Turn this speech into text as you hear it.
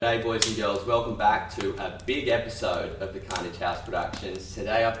Hey boys and girls, welcome back to a big episode of the Carnage House Productions.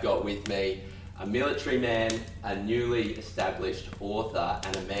 Today I've got with me a military man, a newly established author,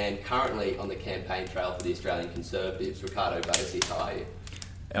 and a man currently on the campaign trail for the Australian Conservatives, Ricardo Bosi. How are you?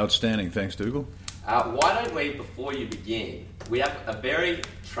 Outstanding, thanks Dougal. Why don't we, before you begin, we have a very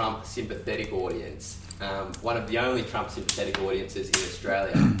Trump sympathetic audience, one of the only Trump sympathetic audiences in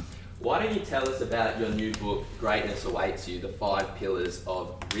Australia. Why don't you tell us about your new book, Greatness Awaits You, the 5 Pillars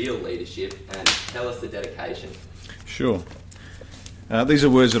of Real Leadership, and tell us the dedication. Sure. These are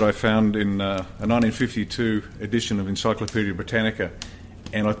words that I found in a 1952 edition of Encyclopaedia Britannica,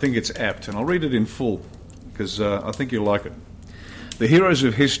 and I think it's apt, and I'll read it in full, because I think you'll like it. The heroes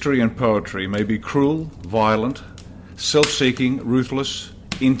of history and poetry may be cruel, violent, self-seeking, ruthless,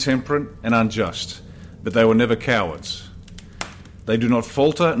 intemperate, and unjust, but they were never cowards. They do not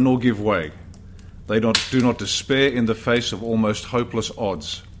falter nor give way. They do not despair in the face of almost hopeless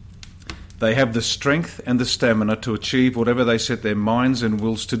odds. They have the strength and the stamina to achieve whatever they set their minds and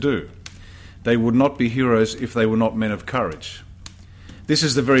wills to do. They would not be heroes if they were not men of courage. This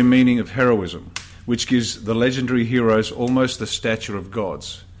is the very meaning of heroism, which gives the legendary heroes almost the stature of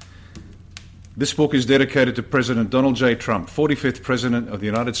gods. This book is dedicated to President Donald J. Trump, 45th President of the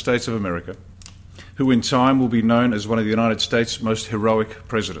United States of America, who in time will be known as one of the United States' most heroic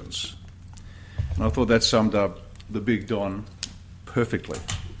presidents. And I thought that summed up the Big Don perfectly.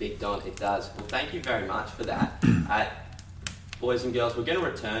 Big Don, it does. Well, thank you very much for that. Boys and girls, we're going to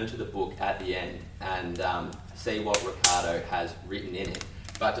return to the book at the end and see what Ricardo has written in it.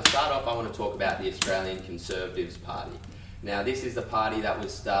 But to start off, I want to talk about the Australian Conservatives Party. Now, this is the party that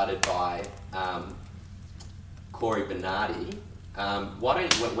was started by Cory Bernardi.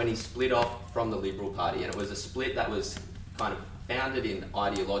 When he split off from the Liberal Party, and it was a split that was kind of founded in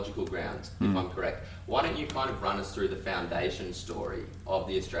ideological grounds, if I'm correct, why don't you kind of run us through the foundation story of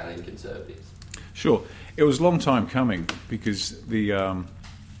the Australian Conservatives? Sure. It was a long time coming because the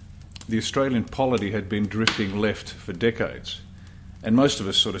Australian polity had been drifting left for decades. And most of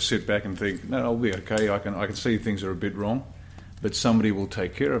us sort of sit back and think, no, I'll be okay, I can see things are a bit wrong, but somebody will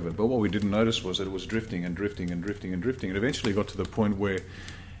take care of it. But what we didn't notice was that it was drifting and drifting and drifting and drifting. It eventually got to the point where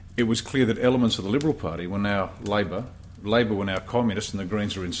it was clear that elements of the Liberal Party were now Labor were now communists, and the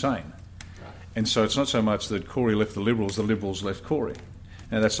Greens are insane. Right. And so it's not so much that Cory left the Liberals left Cory.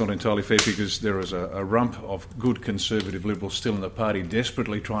 Now that's not entirely fair because there is a rump of good conservative Liberals still in the party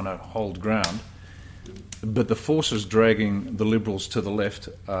desperately trying to hold ground. But the forces dragging the Liberals to the left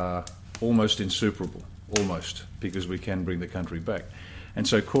are almost insuperable. Almost, because we can bring the country back. And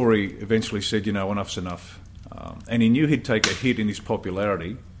so Cory eventually said, enough's enough. And he knew he'd take a hit in his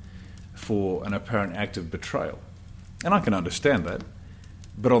popularity for an apparent act of betrayal. And I can understand that.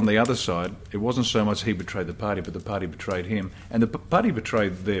 But on the other side, it wasn't so much he betrayed the party, but the party betrayed him. And the party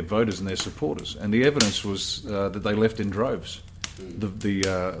betrayed their voters and their supporters. And the evidence was that they left in droves.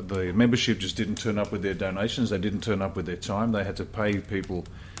 The membership just didn't turn up with their donations. They didn't turn up with their time. They had to pay people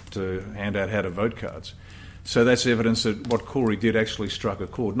to hand out how to vote cards. So that's evidence that what Cory did actually struck a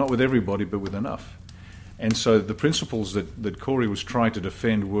chord, not with everybody, but with enough. And so the principles that Cory was trying to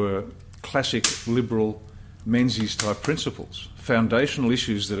defend were classic liberal Menzies-type principles, foundational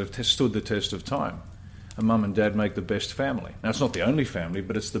issues that have stood the test of time. A mum and dad make the best family. Now, it's not the only family,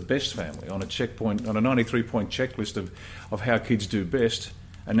 but it's the best family. On a 93-point checklist of how kids do best,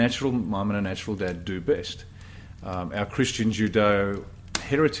 a natural mum and a natural dad do best. Our Christian Judeo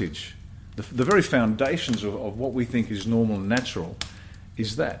heritage, the very foundations of what we think is normal and natural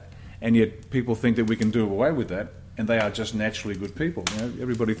is that. And yet people think that we can do away with that, and they are just naturally good people.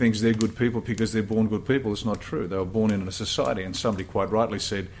 Everybody thinks they're good people because they're born good people. It's not true. They were born in a society, and somebody quite rightly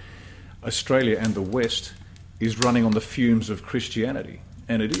said, Australia and the West is running on the fumes of Christianity,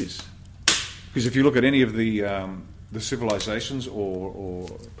 and it is. Because if you look at any of the civilizations or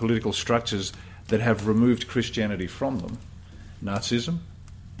political structures that have removed Christianity from them, Nazism,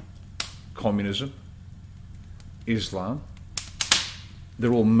 communism, Islam,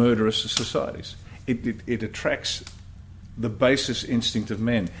 they're all murderous societies. It attracts the basest instinct of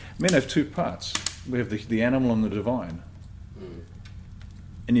men. Men have two parts. We have the animal and the divine.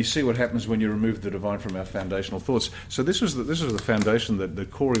 And you see what happens when you remove the divine from our foundational thoughts. So this was the foundation that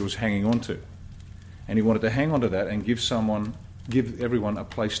Cory was hanging on to. And he wanted to hang on to that and give everyone a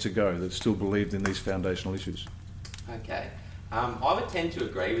place to go that still believed in these foundational issues. Okay. I would tend to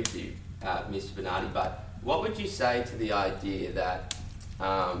agree with you, Mr. Bernardi, but what would you say to the idea that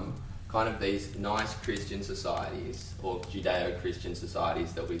kind of these nice Christian societies or Judeo-Christian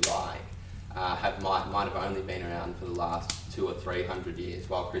societies that we like might have only been around for the last 200 or 300 years,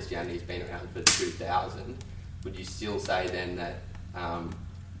 while Christianity's been around for 2000? Would you still say then that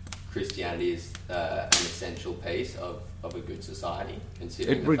Christianity is an essential piece of a good society,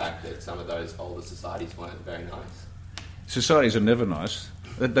 considering the fact that some of those older societies weren't very nice? Societies are never nice.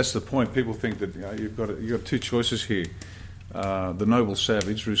 That's the point. People think that you've got two choices here. The noble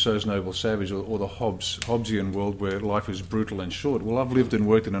savage, Rousseau's noble savage, or the Hobbesian world where life is brutal and short. Well, I've lived and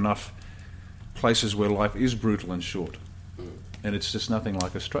worked in enough places where life is brutal and short. And it's just nothing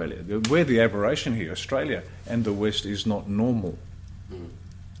like Australia. We're the aberration here. Australia and the West is not normal.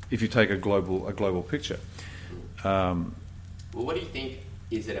 If you take a global picture. Well, what do you think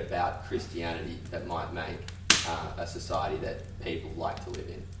is it about Christianity that might make a society that people like to live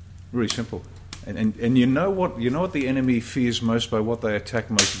in? Really simple. And you know what the enemy fears most by what they attack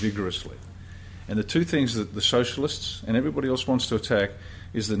most vigorously. And the two things that the socialists and everybody else wants to attack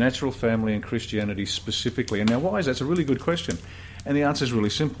is the natural family and Christianity specifically. And now why is that? It's a really good question. And the answer is really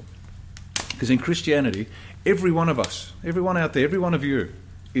simple. Because in Christianity, every one of us, everyone out there, every one of you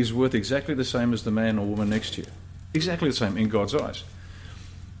is worth exactly the same as the man or woman next to you. Exactly the same in God's eyes.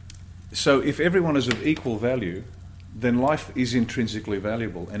 So if everyone is of equal value, then life is intrinsically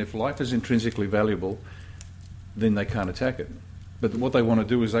valuable. And if life is intrinsically valuable, then they can't attack it. But what they want to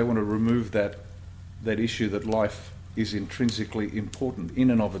do is they want to remove that issue that life is intrinsically important in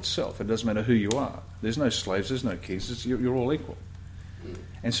and of itself. It doesn't matter who you are. There's no slaves, there's no kings, you're all equal.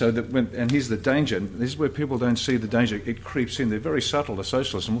 And so, and here's the danger, and this is where people don't see the danger. It creeps in. They're very subtle, the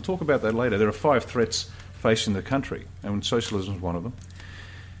socialists, and we'll talk about that later. There are 5 threats facing the country, and socialism is one of them.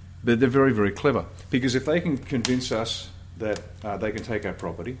 But they're very, very clever, because if they can convince us that they can take our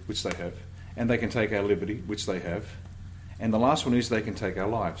property, which they have, and they can take our liberty, which they have, and the last one is they can take our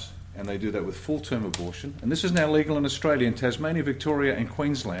lives, and they do that with full-term abortion. And this is now legal in Australia, in Tasmania, Victoria and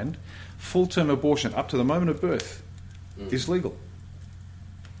Queensland. Full-term abortion up to the moment of birth is legal.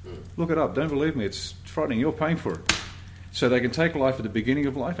 Look it up. Don't believe me. It's frightening. You're paying for it. So they can take life at the beginning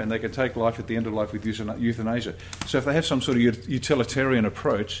of life, and they can take life at the end of life with euthanasia. So if they have some sort of utilitarian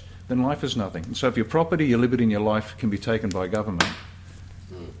approach, then life is nothing. And so if your property, your liberty and your life can be taken by government,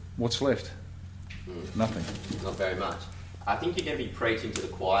 what's left? Nothing. Not very much. I think you're going to be preaching to the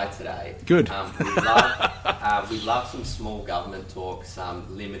choir today. Good. We love some small government talk,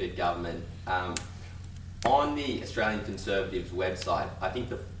 some limited government. On the Australian Conservatives website, I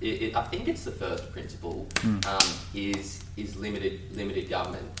think it's the first principle is limited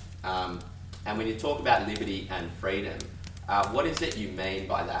government. And when you talk about liberty and freedom, what is it you mean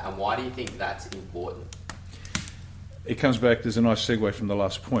by that, and why do you think that's important? It comes back. There's a nice segue from the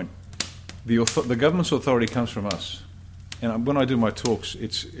last point. The government's authority comes from us, and when I do my talks,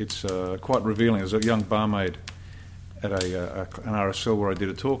 it's quite revealing. There's a young barmaid at an RSL where I did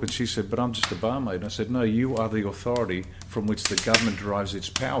a talk, and she said, "But I'm just a barmaid." And I said, "No, you are the authority from which the government derives its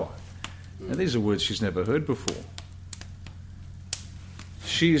power." Now, these are words she's never heard before.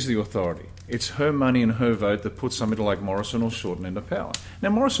 She is the authority. It's her money and her vote that puts somebody like Morrison or Shorten into power.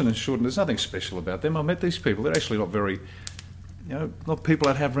 Now, Morrison and Shorten, there's nothing special about them. I met these people. They're actually not very, not people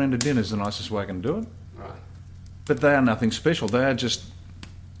that have round to dinner is the nicest way I can do it. Right. But they are nothing special. They are just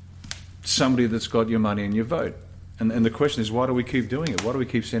somebody that's got your money and your vote. And the question is, why do we keep doing it? Why do we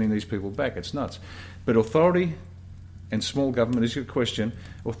keep sending these people back? It's nuts. But authority and small government is your question.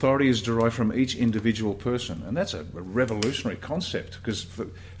 Authority is derived from each individual person. And that's a revolutionary concept, because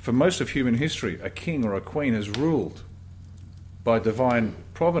for most of human history, a king or a queen has ruled by divine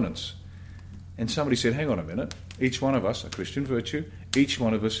providence. And somebody said, hang on a minute, each one of us, a Christian virtue, each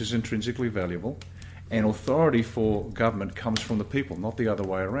one of us is intrinsically valuable, and authority for government comes from the people, not the other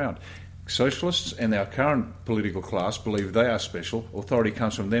way around. Socialists and our current political class believe they are special, authority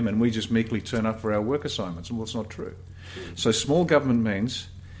comes from them, and we just meekly turn up for our work assignments, and well, it's not true. So small government means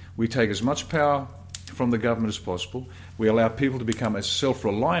we take as much power from the government as possible, we allow people to become as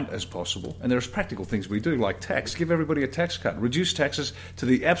self-reliant as possible, and there's practical things we do, like tax. Give everybody a tax cut, reduce taxes to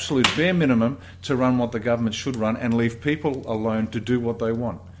the absolute bare minimum to run what the government should run, and leave people alone to do what they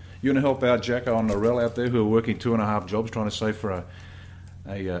want. You want to help out Jacko and Norell out there who are working 2.5 jobs trying to save for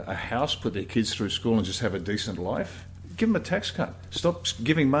a house, put their kids through school and just have a decent life? Give them a tax cut. Stop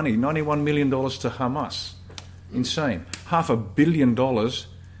giving money, $91 million to Hamas. Insane. $500 million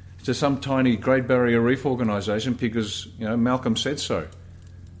to some tiny Great Barrier Reef organisation because, Malcolm said so.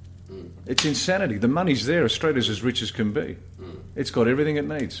 It's insanity. The money's there. Australia's as rich as can be. It's got everything it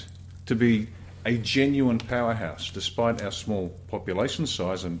needs to be a genuine powerhouse. Despite our small population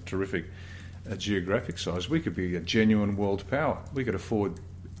size and terrific geographic size, we could be a genuine world power. We could afford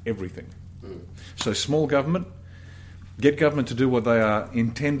everything. So small government, get government to do what they are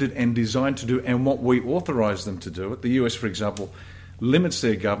intended and designed to do and what we authorise them to do. The US, for example, limits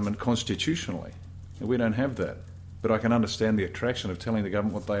their government constitutionally. And we don't have that. but I can understand the attraction of telling the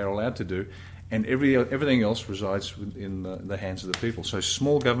government what they are allowed to do, and everything else resides in the hands of the people. So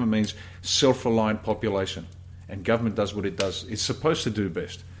small government means self-reliant population, and government does what it does. It's supposed to do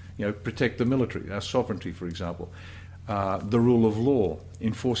best. Protect the military, our sovereignty, for example, the rule of law,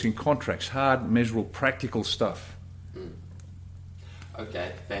 enforcing contracts, hard, measurable, practical stuff.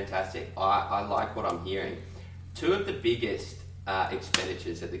 Okay, fantastic. I like what I'm hearing. Two of the biggest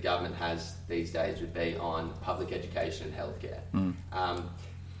expenditures that the government has these days would be on public education and healthcare.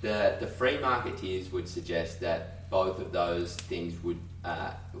 The free marketeers would suggest that both of those things would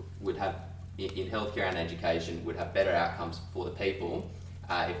have, in healthcare and education, would have better outcomes for the people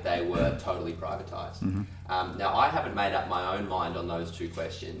if they were totally privatised. Now, I haven't made up my own mind on those two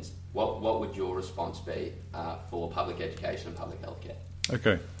questions. What would your response be for public education and public healthcare?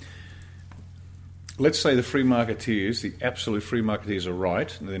 Okay. Let's say the free marketeers, the absolute free marketeers, are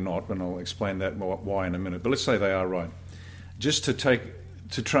right. They're not, and I'll explain that why in a minute. But let's say they are right. Just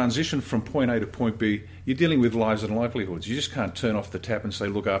to transition from point A to point B, you're dealing with lives and livelihoods. You just can't turn off the tap and say,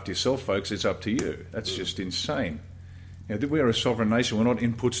 look after yourself, folks, it's up to you. That's just insane. We're a sovereign nation. We're not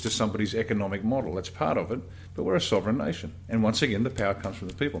inputs to somebody's economic model. That's part of it, but we're a sovereign nation. And once again, the power comes from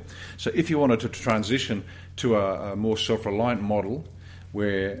the people. So if you wanted to transition to a more self-reliant model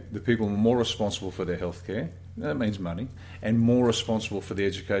where the people are more responsible for their health care, that means money, and more responsible for the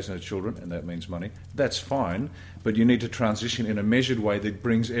education of children, and that means money, that's fine, but you need to transition in a measured way that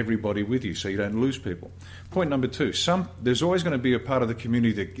brings everybody with you so you don't lose people. Point number two, there's always going to be a part of the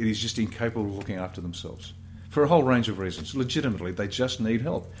community that is just incapable of looking after themselves for a whole range of reasons. Legitimately, they just need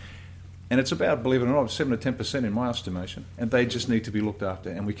help. And it's about, believe it or not, 7 to 10% in my estimation, and they just need to be looked after,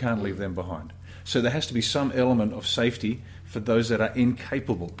 and we can't leave them behind. So there has to be some element of safety for those that are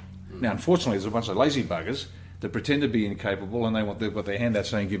incapable. Now, unfortunately, there's a bunch of lazy buggers that pretend to be incapable, and they want their hand out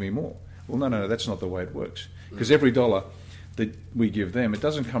saying, give me more. Well, no, that's not the way it works. Because every dollar that we give them, it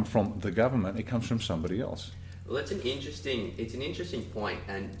doesn't come from the government, it comes from somebody else. Well, it's an interesting point,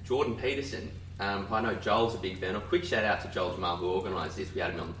 and Jordan Peterson, I know Joel's a big fan of. Quick shout out to Joel Jamal who organised this. We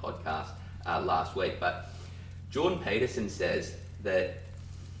had him on the podcast last week. But Jordan Peterson says that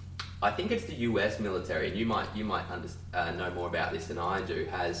I think it's the US military, and you might know more about this than I do,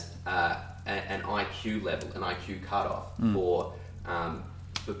 has an IQ level, an IQ cutoff for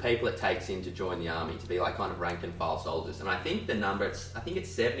people it takes in to join the army to be like kind of rank and file soldiers. And I think the number it's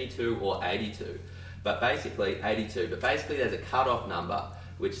 72 or 82, but basically 82. But basically, there's a cutoff number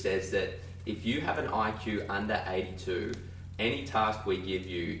which says that if you have an IQ under 82, any task we give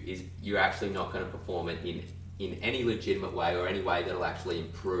you you're actually not going to perform it in any legitimate way or any way that'll actually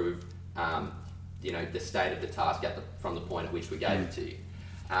improve the state of the task from the point at which we gave it to you.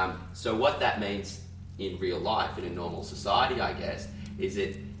 So what that means in real life, in a normal society, I guess, is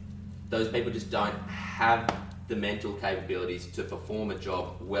that those people just don't have the mental capabilities to perform a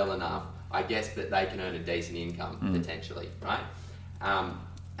job well enough, I guess, that they can earn a decent income, potentially, right?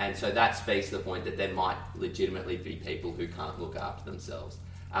 And so that speaks to the point that there might legitimately be people who can't look after themselves.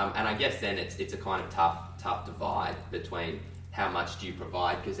 And I guess then it's a kind of tough divide between how much do you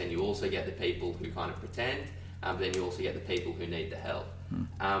provide, because then you also get the people who kind of pretend, but then you also get the people who need the help.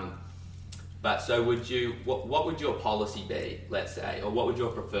 But so what would your policy be, let's say, or what would your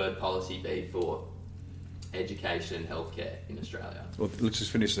preferred policy be for education and healthcare in Australia? Well, let's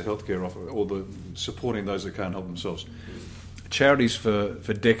just finish the healthcare off, or the supporting those that can't help themselves. Charities for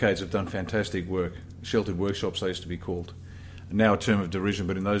decades have done fantastic work. Sheltered workshops, they used to be called. Now a term of derision,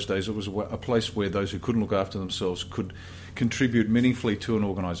 but in those days it was a place where those who couldn't look after themselves could contribute meaningfully to an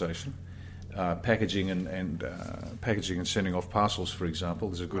organisation. Packaging and sending off parcels, for example.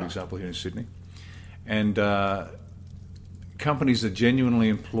 There's a good example here in Sydney. And companies that genuinely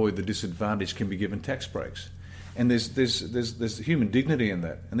employ the disadvantaged can be given tax breaks. And there's human dignity in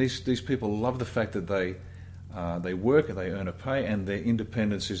that. And these people love the fact that they work, they earn a pay, and their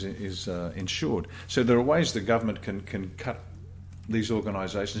independence is ensured. So there are ways the government can cut these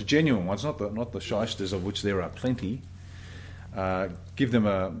organisations, genuine ones, not the shysters, of which there are plenty. Give them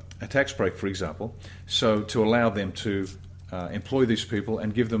a tax break, for example, so to allow them to employ these people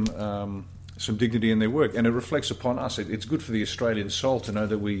and give them some dignity in their work. And it reflects upon us. It's good for the Australian soul to know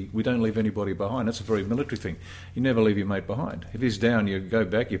that we don't leave anybody behind. That's a very military thing. You never leave your mate behind. If he's down, you go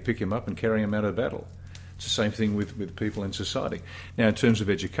back, you pick him up and carry him out of battle. It's the same thing with people in society. Now, in terms of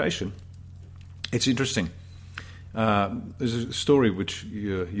education, it's interesting. There's a story which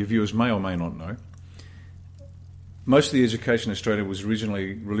your viewers may or may not know. Most of the education in Australia was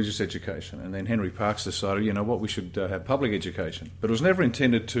originally religious education, and then Henry Parkes decided, we should have public education. But it was never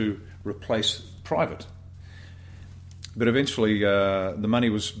intended to replace private. But eventually, the money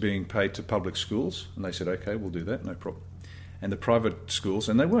was being paid to public schools, and they said, "Okay, we'll do that, no problem." And the private schools,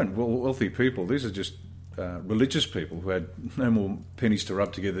 and they weren't wealthy people; these are just religious people who had no more pennies to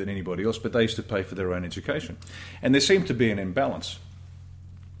rub together than anybody else, but they used to pay for their own education. And there seemed to be an imbalance.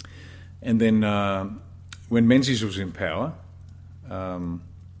 And then when Menzies was in power, the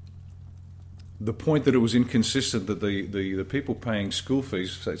point that it was inconsistent that the people paying school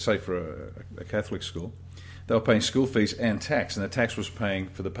fees, say for a Catholic school, they were paying school fees and tax, and the tax was paying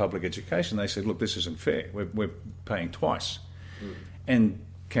for the public education. They said, look, this isn't fair. We're paying twice. And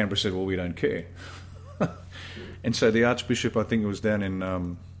Canberra said, well, we don't care. And so the Archbishop, I think it was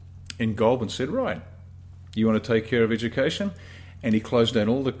down in Goulburn, said, right, you want to take care of education? And he closed down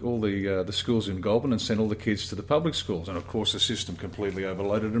all the schools in Goulburn and sent all the kids to the public schools. And of course the system completely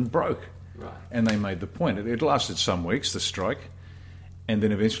overloaded and broke. Right. And they made the point. It lasted some weeks, the strike. And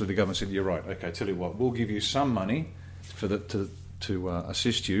then eventually the government said, you're right, okay, tell you what, we'll give you some money to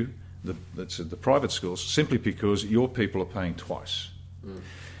assist you, that's the private schools, simply because your people are paying twice.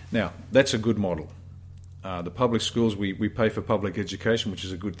 Now, that's a good model. The public schools, we pay for public education, which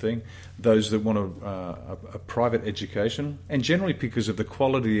is a good thing. Those that want a private education, and generally because of the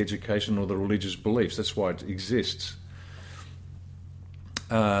quality of the education or the religious beliefs, that's why it exists,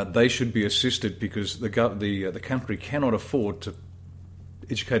 they should be assisted because the country cannot afford to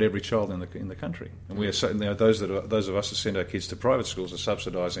educate every child in the country. And we are those of us that send our kids to private schools are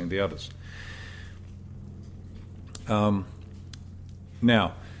subsidising the others.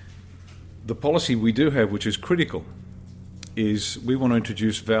 Now, the policy we do have, which is critical, is we want to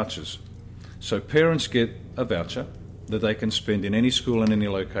introduce vouchers. So parents get a voucher that they can spend in any school and any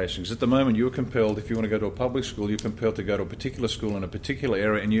location. Because at the moment you're compelled, if you want to go to a public school, you're compelled to go to a particular school in a particular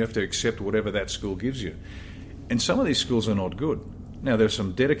area and you have to accept whatever that school gives you. And some of these schools are not good. Now, there's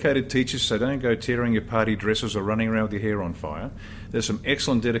some dedicated teachers, so don't go tearing your party dresses or running around with your hair on fire. There's some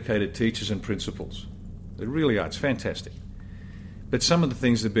excellent dedicated teachers and principals. There really are. It's fantastic. But some of the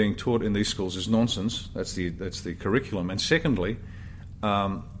things that are being taught in these schools is nonsense. That's the curriculum. And secondly,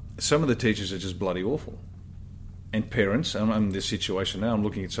 some of the teachers are just bloody awful. And parents, I'm in this situation now, I'm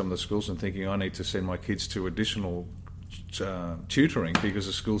looking at some of the schools and thinking I need to send my kids to additional tutoring because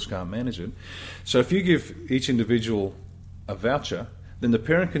the schools can't manage it. So if you give each individual a voucher, then the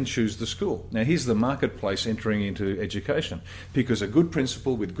parent can choose the school. Now here's the marketplace entering into education, because a good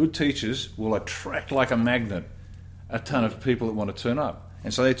principal with good teachers will attract like a magnet a ton of people that want to turn up.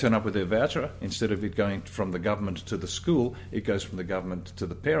 And so they turn up with their voucher. Instead of it going from the government to the school, it goes from the government to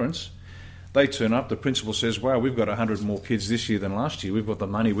the parents. They turn up, the principal says, wow, we've got 100 more kids this year than last year, we've got the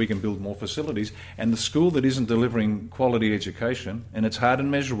money, we can build more facilities. And the school that isn't delivering quality education, and it's hard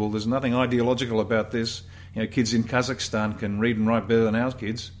and measurable, there's nothing ideological about this. You know, kids in Kazakhstan can read and write better than our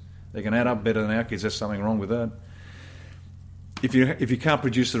kids. They can add up better than our kids, there's something wrong with that. If you can't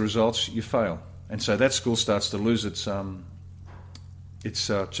produce the results, you fail. And so that school starts to lose its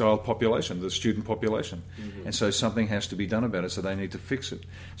child population, the student population. Mm-hmm. And so something has to be done about it, so they need to fix it.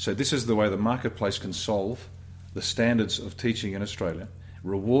 So this is the way the marketplace can solve the standards of teaching in Australia,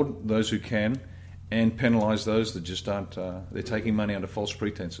 reward those who can, and penalise those that just aren't, they're taking money under false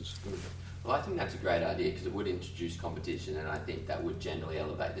pretences. Well, I think that's a great idea because it would introduce competition, and I think that would generally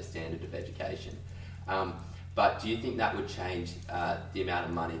elevate the standard of education. But do you think that would change the amount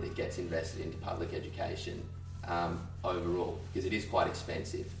of money that gets invested into public education overall? Because it is quite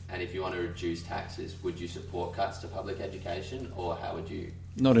expensive. And if you want to reduce taxes, would you support cuts to public education, or how would you?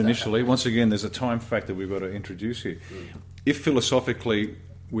 Not initially. Once again, there's a time factor we've got to introduce here. If philosophically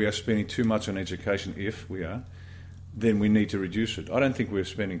we are spending too much on education, if we are, then we need to reduce it. I don't think we're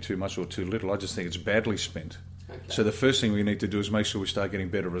spending too much or too little. I just think it's badly spent. Okay. So the first thing we need to do is make sure we start getting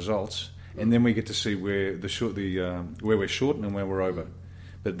better results. And then we get to see where where we're short and where we're over.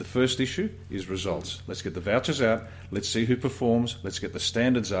 But the first issue is results. Let's get the vouchers out. Let's see who performs. Let's get the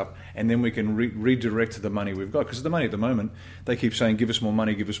standards up, and then we can redirect the money we've got. Because the money at the moment, they keep saying, "Give us more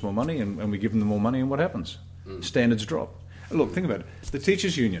money, and we give them more money, and what happens? Standards drop. Look, think about it. The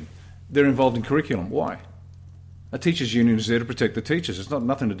teachers' union, they're involved in curriculum. Why? A teachers' union is there to protect the teachers. It's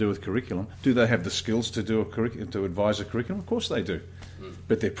nothing to do with curriculum. Do they have the skills to do to advise a curriculum? Of course they do.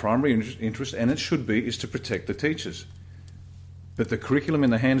 But their primary interest, and it should be, is to protect the teachers. But the curriculum in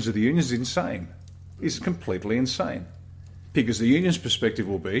the hands of the union is insane. It's completely insane. Because the union's perspective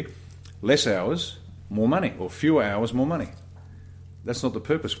will be less hours, more money, or fewer hours, more money. That's not the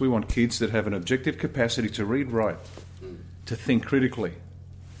purpose. We want kids that have an objective capacity to read, write, to think critically,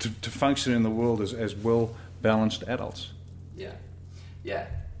 to function in the world as well-balanced adults. Yeah.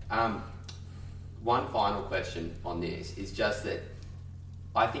 One final question on this is just that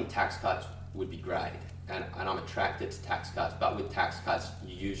I think tax cuts would be great, and I'm attracted to tax cuts, but with tax cuts,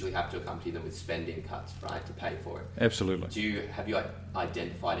 you usually have to accompany them with spending cuts, right, to pay for it. Absolutely. Have you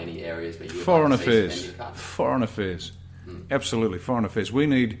identified any areas where you would Foreign like to see affairs. spending cuts? Foreign affairs. Absolutely, foreign affairs. We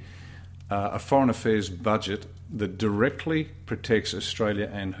need a foreign affairs budget that directly protects Australia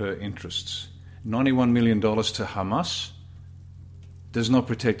and her interests. $91 million to Hamas does not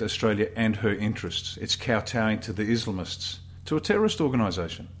protect Australia and her interests. It's kowtowing to the Islamists, to a terrorist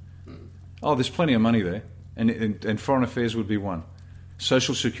organisation. Oh, there's plenty of money there, and foreign affairs would be one.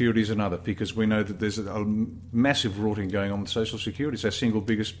 Social security is another, because we know that there's a massive rorting going on with social security. It's our single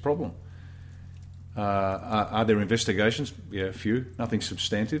biggest problem. Are there investigations? Yeah, a few. Nothing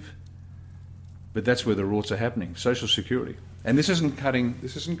substantive. But that's where the rorts are happening. Social security. And this isn't,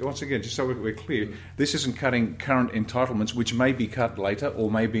 once again, just so we're clear, this isn't cutting current entitlements, which may be cut later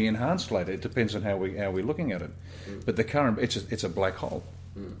or may be enhanced later. It depends on how we're looking at it. But the current, it's a black hole.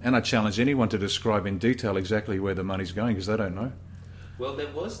 And I challenge anyone to describe in detail exactly where the money's going, because they don't know. Well,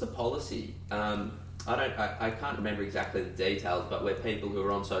 there was the policy. I can't remember exactly the details, but where people who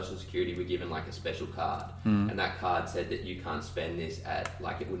are on Social Security were given like a special card, and that card said that you can't spend this at,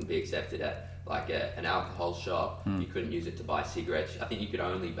 like, it wouldn't be accepted at like an alcohol shop. You couldn't use it to buy cigarettes. I think you could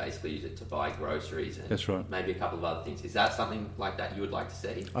only basically use it to buy groceries and that's right. Maybe a couple of other things. Is that something like that you would like to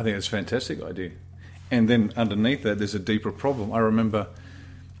see? I think it's a fantastic idea. And then underneath that, there's a deeper problem. I remember,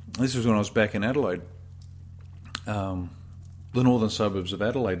 this was when I was back in Adelaide, the northern suburbs of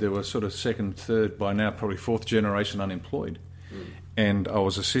Adelaide. There were sort of second, third, by now probably fourth generation unemployed. And I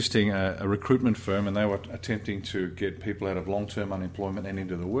was assisting a recruitment firm, and they were attempting to get people out of long-term unemployment and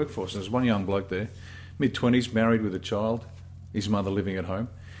into the workforce. And there's one young bloke there, mid-20s, married with a child, his mother living at home.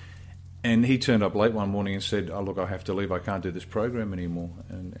 And he turned up late one morning and said, "Oh, look, I have to leave. I can't do this program anymore."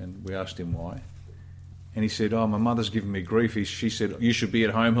 And we asked him why. And he said, "Oh, my mother's giving me grief." She said, "You should be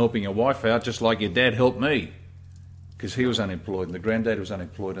at home helping your wife out just like your dad helped me." Because he was unemployed, and the granddad was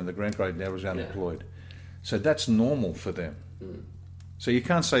unemployed, and the grand-granddad was unemployed. So that's normal for them. So you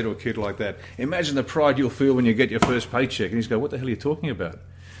can't say to a kid like that, "Imagine the pride you'll feel when you get your first paycheck." And he's go, "What the hell are you talking about?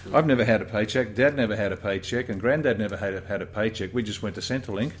 I've never had a paycheck, Dad never had a paycheck, and Granddad never had a paycheck. We just went to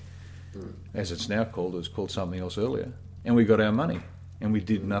Centrelink, as it's now called. It was called something else earlier, and we got our money, and we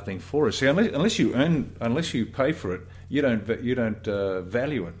did nothing for it." See, unless you pay for it, you don't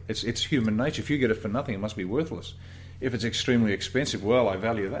value it. It's human nature. If you get it for nothing, it must be worthless. If it's extremely expensive, well, I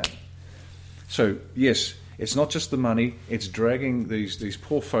value that. So yes, it's not just the money, it's dragging these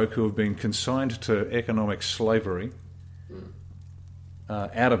poor folk who have been consigned to economic slavery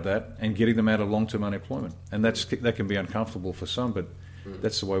out of that and getting them out of long-term unemployment. And that can be uncomfortable for some, but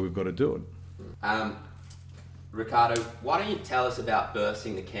that's the way we've got to do it. Ricardo, why don't you tell us about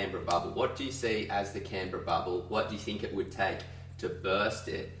bursting the Canberra bubble? What do you see as the Canberra bubble? What do you think it would take to burst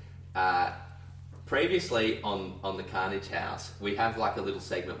it? Previously on the Carnage House, we have like a little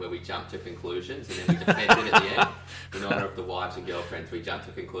segment where we jump to conclusions and then we defend it at the end. In honour of the wives and girlfriends, we jump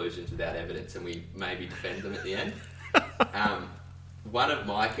to conclusions without evidence and we maybe defend them at the end. One of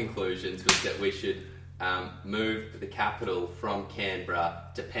my conclusions was that we should move the capital from Canberra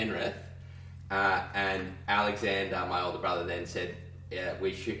to Penrith. And Alexander, my older brother, then said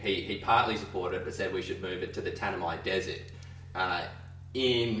we should. He partly supported it, but said we should move it to the Tanami Desert,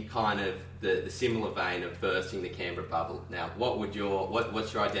 in kind of the similar vein of bursting the Canberra bubble. Now, what's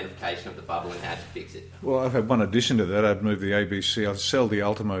your identification of the bubble and how to fix it? Well, I've had one addition to that. I'd move the ABC. I'd sell the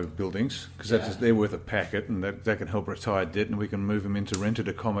Ultimo buildings because they're worth a packet, and that can help retire debt, and we can move them into rented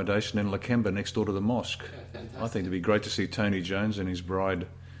accommodation in Lakemba next door to the mosque. Yeah, I think it'd be great to see Tony Jones and his bride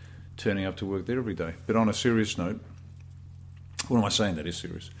turning up to work there every day. But on a serious note, what am I saying that is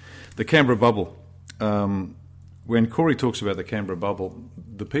serious? The Canberra bubble. When Corey talks about the Canberra bubble,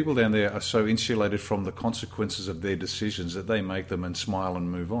 the people down there are so insulated from the consequences of their decisions that they make them and smile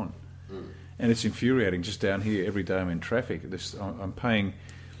and move on. And it's infuriating. Just down here, every day I'm in traffic. I'm paying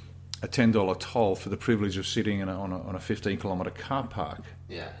a $10 toll for the privilege of sitting on a 15-kilometre car park.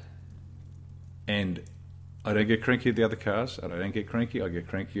 Yeah. And I don't get cranky at the other cars. I don't get cranky. I get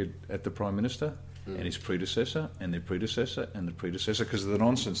cranky at the Prime Minister and his predecessor and their predecessor and the predecessor because of the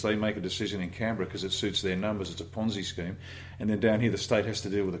nonsense. They make a decision in Canberra because it suits their numbers. It's a Ponzi scheme. And then down here the state has to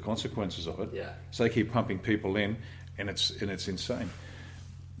deal with the consequences of it. Yeah. So they keep pumping people in and it's insane.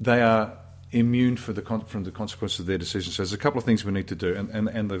 They are immune from the consequences of their decisions. So there's a couple of things we need to do.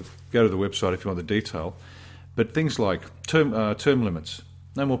 And go to the website if you want the detail. But things like term limits.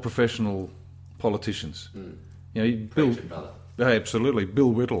 No more professional politicians. Absolutely. Bill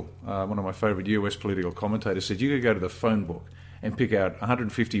Whittle, one of my favourite US political commentators, said you could go to the phone book and pick out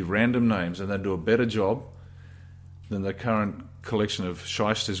 150 random names and they'd do a better job than the current collection of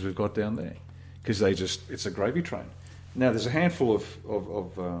shysters we've got down there. because it's a gravy train. Now, there's a handful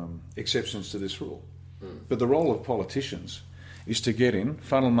of exceptions to this rule, but the role of politicians is to get in,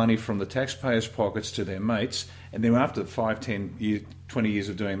 funnel money from the taxpayers' pockets to their mates, and then after 5, 10 years, 20 years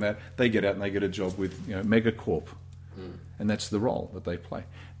of doing that, they get out and they get a job with Megacorp. And that's the role that they play.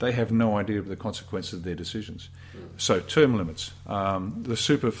 They have no idea of the consequences of their decisions. So term limits, the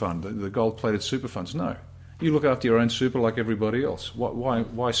super fund, the gold-plated super funds, no. You look after your own super like everybody else.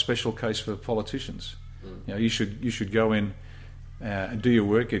 Why special case for politicians? You should go in and do your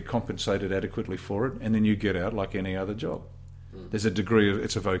work, get compensated adequately for it, and then you get out like any other job. There's a degree of,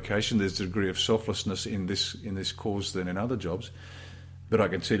 it's a vocation, there's a degree of selflessness in this cause than in other jobs. But I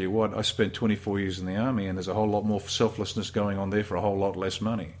can tell you what, I spent 24 years in the army, and there's a whole lot more selflessness going on there for a whole lot less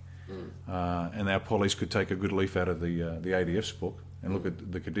money. And our pollies could take a good leaf out of the ADF's book and look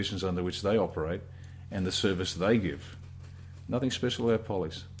at the conditions under which they operate and the service they give. Nothing special about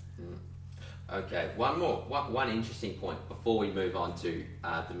pollies. Okay, one interesting point before we move on to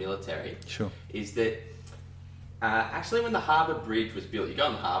the military. Sure. Is that actually when the Harbour Bridge was built, you go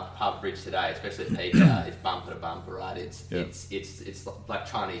on the Harbour Bridge today, especially at peak hour, it's bumper to bumper, right? It's like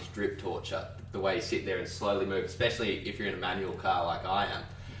Chinese drip torture, the way you sit there and slowly move, especially if you're in a manual car like I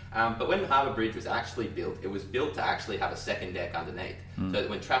am. But when the Harbour Bridge was actually built, it was built to actually have a second deck underneath. So that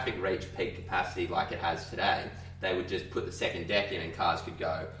when traffic reached peak capacity like it has today, they would just put the second deck in and cars could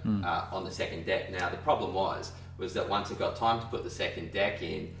go on the second deck. Now, the problem was that once it got time to put the second deck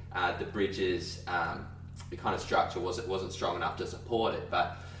in, the bridge's the kind of structure wasn't strong enough to support it.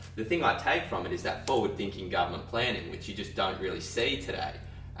 But the thing I take from it is that forward-thinking government planning, which you just don't really see today.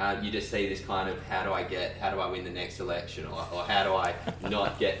 You just see this kind of how do I win the next election, or how do I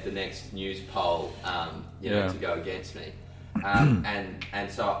not get the next news poll to go against me.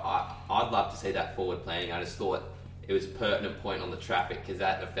 And so I'd love to see that forward planning. I just thought it was a pertinent point on the traffic because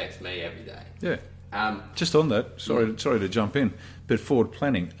that affects me every day. Yeah. Just on that, sorry to jump in, but forward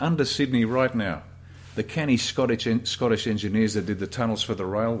planning under Sydney right now. The canny Scottish engineers that did the tunnels for the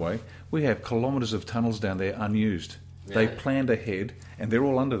railway, we have kilometres of tunnels down there unused. Really? They planned ahead, and they're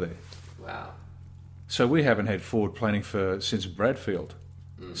all under there. Wow. So we haven't had forward planning since Bradfield.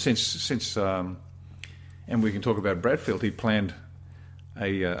 Since and we can talk about Bradfield. He planned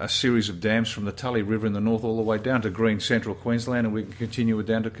a series of dams from the Tully River in the north all the way down to green central Queensland, and we can continue it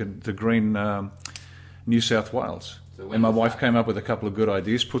down to green New South Wales. And my wife came up with a couple of good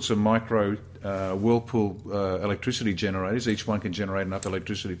ideas, put some micro whirlpool electricity generators. Each one can generate enough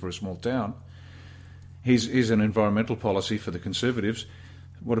electricity for a small town. Here's an environmental policy for the Conservatives.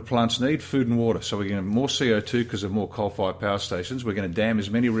 What do plants need? Food and water. So we're going to have more CO2 because of more coal-fired power stations. We're going to dam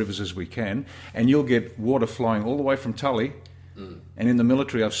as many rivers as we can, and you'll get water flowing all the way from Tully. And in the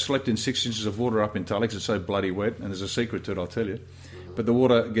military, I've slept in 6 inches of water up in Tully because it's so bloody wet, and there's a secret to it, I'll tell you. But the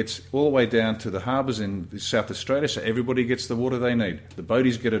water gets all the way down to the harbours in South Australia, so everybody gets the water they need. The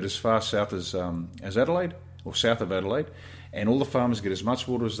boaties get it as far south as Adelaide, or south of Adelaide, and all the farmers get as much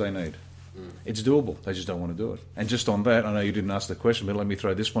water as they need. It's doable. They just don't want to do it. And just on that, I know you didn't ask the question, but let me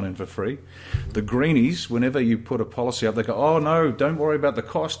throw this one in for free. The Greenies, whenever you put a policy up, they go, "Oh no, don't worry about the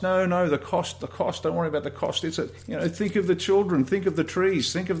cost. No, the cost. Don't worry about the cost. It's think of the children, think of the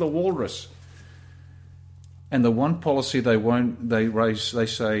trees, think of the walrus." And the one policy they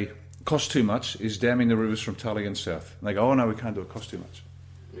say cost too much is damming the rivers from Tully and south. And they go, "Oh no, we can't do it. Cost too much."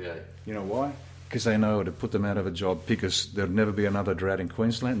 Really? You know why? Because they know it'll put them out of a job, because there'll never be another drought in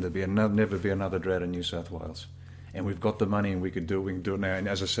Queensland, never be another drought in New South Wales. And we've got the money and we can do it now. And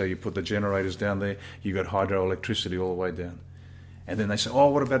as I say, you put the generators down there, you got hydroelectricity all the way down. And then they say,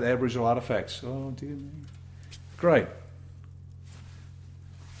 "Oh, what about Aboriginal artefacts?" Oh, dear me. Great.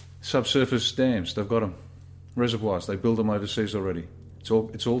 Subsurface dams, they've got them. Reservoirs, they build them overseas already. It's all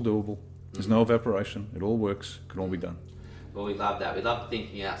doable. There's no evaporation. It all works. It can all be done. Well, we love that. We love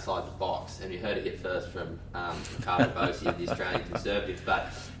thinking outside the box, and you heard it here first from Ricardo Bosi of the Australian Conservatives.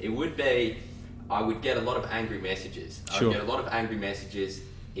 But it would be, I would get a lot of angry messages. Sure. I would get a lot of angry messages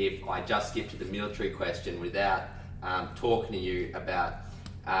if I just skipped to the military question without talking to you about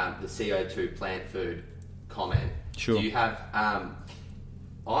the CO2 plant food comment. Sure. Do you have?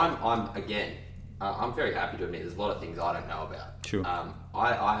 I'm very happy to admit there's a lot of things I don't know about. Sure.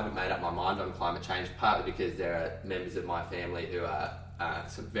 I haven't made up my mind on climate change, partly because there are members of my family who are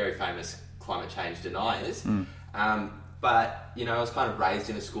some very famous climate change deniers. But, I was kind of raised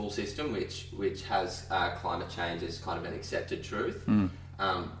in a school system which has climate change as kind of an accepted truth.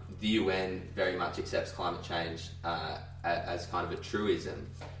 The UN very much accepts climate change as kind of a truism.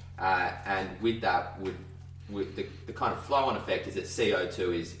 And with that the kind of flow-on effect is that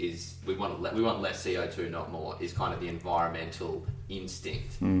CO2 is we want less CO2, not more. Is kind of the environmental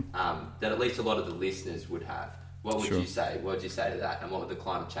instinct that at least a lot of the listeners would have. What would you say? What would you say to that? And what would the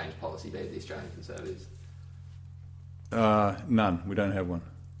climate change policy be of the Australian Conservatives? None. We don't have one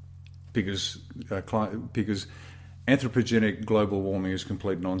because anthropogenic global warming is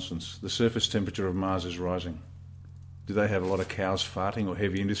complete nonsense. The surface temperature of Mars is rising. Do they have a lot of cows farting or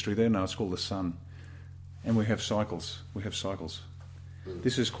heavy industry there? No, it's called the sun. And we have cycles.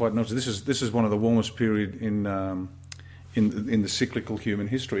 This is quite nonsense. This is one of the warmest period in the cyclical human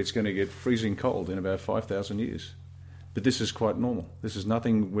history. It's going to get freezing cold in about 5,000 years. But this is quite normal. This is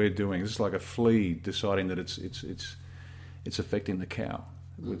nothing we're doing. This is like a flea deciding that it's affecting the cow.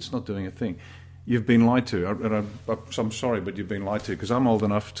 It's not doing a thing. You've been lied to. I'm sorry, but you've been lied to because I'm old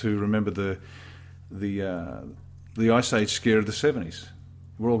enough to remember the Ice Age scare of the 70s.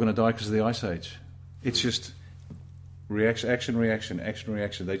 We're all going to die because of the Ice Age. It's just action, reaction.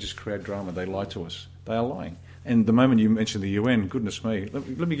 They just create drama. They lie to us. They are lying. And the moment you mentioned the UN, goodness me,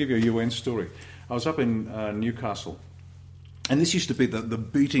 let me give you a UN story. I was up in Newcastle, and this used to be the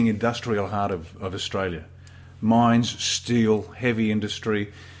beating industrial heart of Australia. Mines, steel, heavy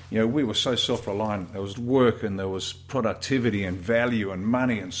industry. You know, we were so self-reliant. There was work and there was productivity and value and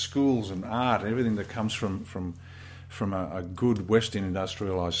money and schools and art and everything that comes from a good Western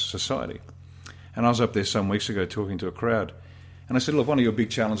industrialised society. And I was up there some weeks ago talking to a crowd, and I said, look, one of your big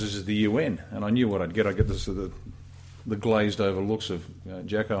challenges is the UN. And I knew what I'd get. I'd get the glazed over looks of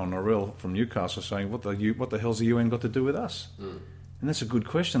Jacko and Norell from Newcastle saying, what the hell's the UN got to do with us? And that's a good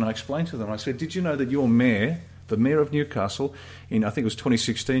question. I explained to them. I said, did you know that your mayor, the mayor of Newcastle, in I think it was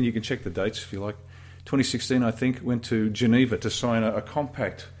 2016, you can check the dates if you like, 2016 I think, went to Geneva to sign a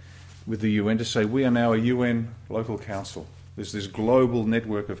compact with the UN to say we are now a UN local council. There's this global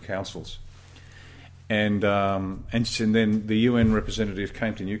network of councils. And then the UN representative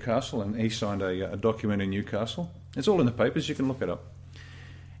came to Newcastle and he signed a document in Newcastle. It's all in the papers, you can look it up.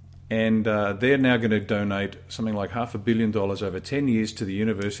 And they're now going to donate something like $500 million over 10 years to the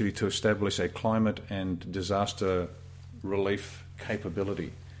university to establish a climate and disaster relief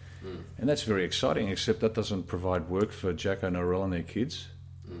capability. And that's very exciting, except that doesn't provide work for Jacko Norell and their kids.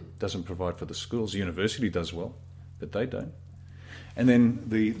 Doesn't provide for the schools. The university does well, but they don't. And then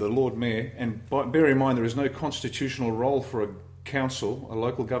the Lord Mayor, and bear in mind there is no constitutional role for a council, a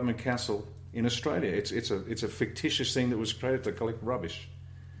local government council in Australia. It's a fictitious thing that was created to collect rubbish.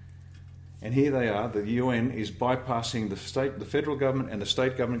 And here they are, the UN is bypassing the federal government and the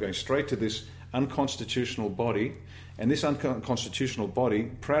state government, going straight to this unconstitutional body. And this unconstitutional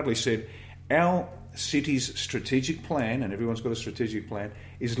body proudly said, our city's strategic plan, and everyone's got a strategic plan,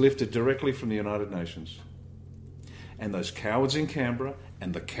 is lifted directly from the United Nations. And those cowards in Canberra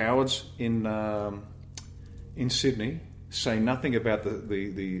and the cowards in Sydney say nothing about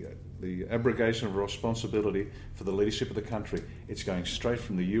the abrogation of responsibility for the leadership of the country. It's going straight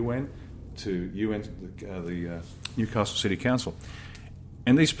from the UN to the Newcastle City Council.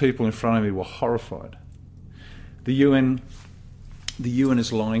 And these people in front of me were horrified. The UN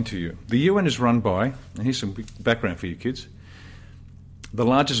is lying to you. The UN is run by, and here's some background for you kids, the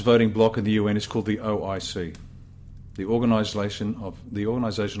largest voting bloc in the UN is called the OIC, the Organisation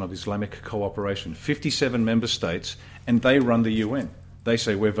of Islamic Cooperation. 57 member states, and they run the UN. They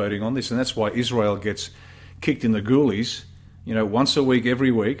say we're voting on this, and that's why Israel gets kicked in the ghoulies, once a week,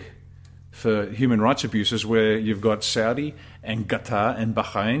 every week, for human rights abuses, where you've got Saudi and Qatar and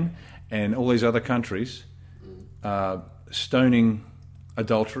Bahrain and all these other countries stoning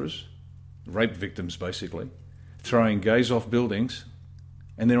adulterers, rape victims basically, throwing gays off buildings,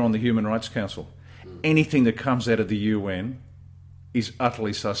 and they're on the Human Rights Council. Anything that comes out of the UN is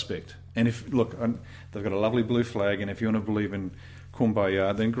utterly suspect. And they've got a lovely blue flag, and if you want to believe in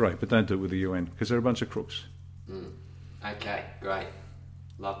Kumbaya, then great, but don't do it with the UN, because they're a bunch of crooks. Okay, great.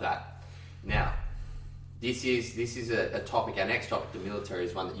 Love that. Now, this is a topic, our next topic, the military,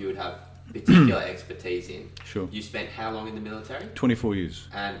 is one that you would have particular expertise in. Sure. You spent how long in the military? 24 years.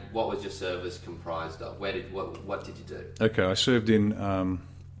 And what was your service comprised of? What did you do? Okay, I served in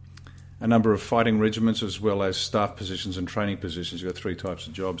a number of fighting regiments as well as staff positions and training positions. You've got three types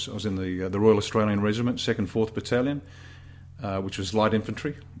of jobs. I was in the Royal Australian Regiment, 2nd 4th Battalion, which was light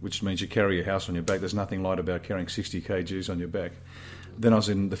infantry, which means you carry your house on your back. There's nothing light about carrying 60 kgs on your back. Then I was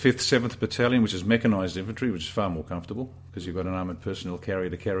in the 5th 7th Battalion, which is mechanised infantry, which is far more comfortable because you've got an armoured personnel carrier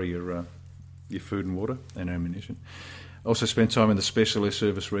to carry your food and water and ammunition. I also spent time in the Special Air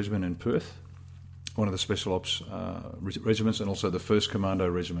Service Regiment in Perth, one of the Special Ops regiments, and also the 1st Commando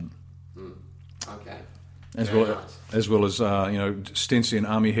Regiment. Okay. As well as stints in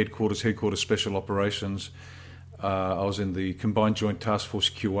Army headquarters, Special Operations, I was in the Combined Joint Task Force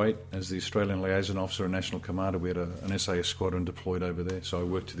Kuwait as the Australian Liaison Officer and National Commander. We had an SAS squadron deployed over there, so I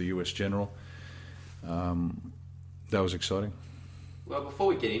worked to the US General. That was exciting. Well, before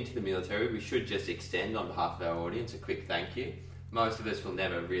we get into the military, we should just extend on behalf of our audience a quick thank you. Most of us will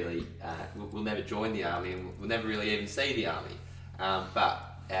never really, will never join the army, and we'll never really even see the army. But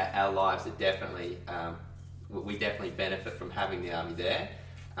our lives are definitely, we definitely benefit from having the army there.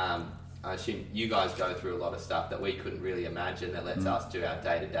 I assume you guys go through a lot of stuff that we couldn't really imagine that lets us do our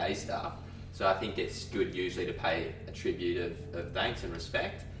day-to-day stuff. So I think it's good usually to pay a tribute of thanks and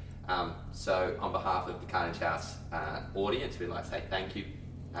respect. So on behalf of the Carnage House audience, we'd like to say thank you.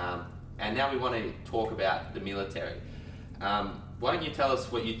 And now we want to talk about the military. Why don't you tell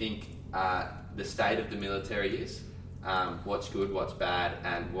us what you think the state of the military is, what's good, what's bad,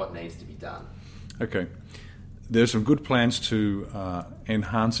 and what needs to be done? Okay. There's some good plans to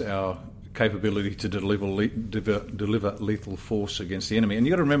enhance our capability to deliver lethal force against the enemy. And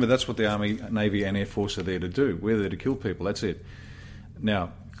you've got to remember that's what the Army, Navy and Air Force are there to do. We're there to kill people, that's it.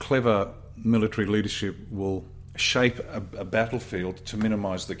 Now, clever military leadership will shape a battlefield to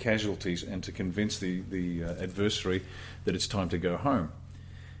minimise the casualties and to convince the adversary that it's time to go home.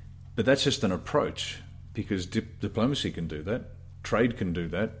 But that's just an approach, because diplomacy can do that, trade can do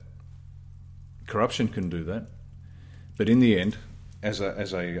that, corruption can do that. But in the end, as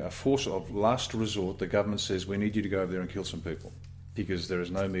a force of last resort, the government says we need you to go over there and kill some people, because there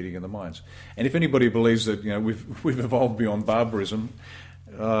is no meeting in the minds. And if anybody believes that we've evolved beyond barbarism,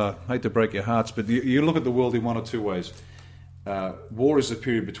 I hate to break your hearts, but you look at the world in one or two ways. War is the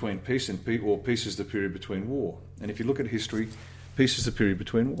period between peace, or peace is the period between war. And if you look at history, peace is the period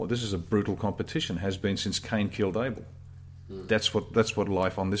between war. This is a brutal competition, has been since Cain killed Abel. That's what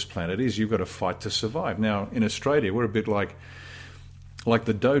life on this planet is. You've got to fight to survive. Now, in Australia, we're a bit like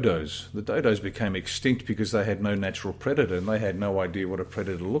the dodos. The dodos became extinct because they had no natural predator, and they had no idea what a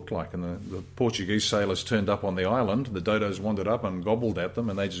predator looked like. And the Portuguese sailors turned up on the island, the dodos wandered up and gobbled at them,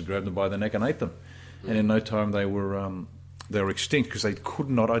 and they just grabbed them by the neck and ate them. And in no time they were extinct because they could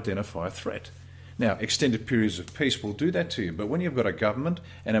not identify a threat. Now, extended periods of peace will do that to you, but when you've got a government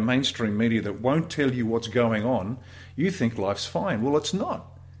and a mainstream media that won't tell you what's going on, you think life's fine. Well, it's not.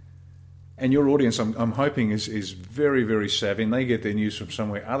 And your audience, I'm hoping, is very, very savvy, and they get their news from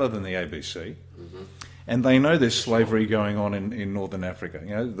somewhere other than the ABC. Mm-hmm. And they know there's slavery going on in Northern Africa.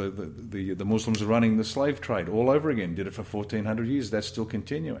 You know, the Muslims are running the slave trade all over again. Did it for 1,400 years. That's still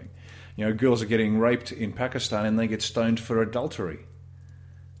continuing. You know, girls are getting raped in Pakistan and they get stoned for adultery.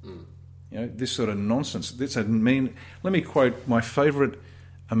 Mm. You know, this sort of nonsense. Let me quote my favourite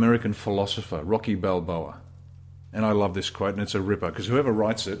American philosopher, Rocky Balboa. And I love this quote, and it's a ripper, because whoever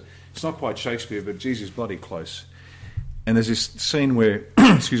writes it, it's not quite Shakespeare, but geez, he's bloody close. And there's this scene where,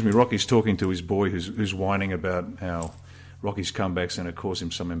 Rocky's talking to his boy who's whining about how Rocky's comeback's going to cause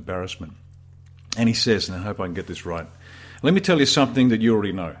him some embarrassment. And he says, and I hope I can get this right, let me tell you something that you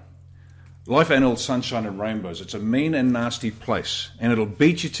already know. Life ain't all sunshine and rainbows. It's a mean and nasty place, and it'll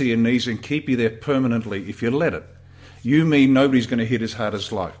beat you to your knees and keep you there permanently if you let it. You mean nobody's going to hit as hard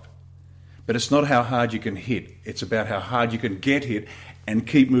as life. But it's not how hard you can hit. It's about how hard you can get hit and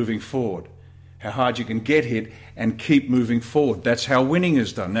keep moving forward. How hard you can get hit and keep moving forward. That's how winning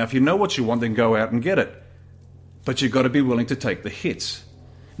is done. Now, if you know what you want, then go out and get it. But you've got to be willing to take the hits.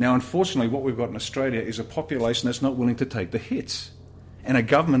 Now, unfortunately, what we've got in Australia is a population that's not willing to take the hits. And a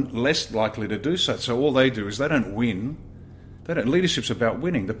government less likely to do so. So all they do is they don't win. Leadership's about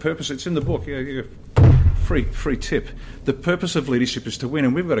winning. The purpose, it's in the book. Free tip. The purpose of leadership is to win,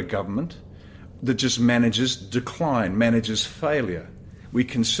 and we've got a government that just manages decline, manages failure. We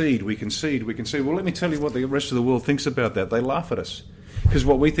concede. Well, let me tell you what the rest of the world thinks about that. They laugh at us. Because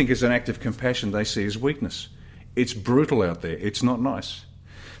what we think is an act of compassion, they see as weakness. It's brutal out there. It's not nice.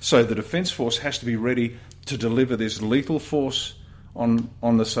 So the Defence Force has to be ready to deliver this lethal force on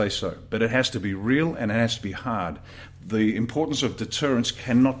the say-so. But it has to be real and it has to be hard. The importance of deterrence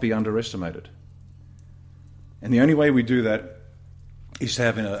cannot be underestimated. And the only way we do that is to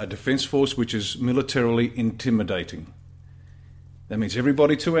have a defence force which is militarily intimidating. That means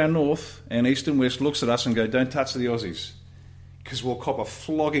everybody to our north and east and west looks at us and go, don't touch the Aussies, because we'll cop a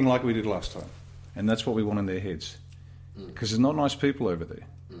flogging like we did last time. And that's what we want in their heads. Because there's not nice people over there.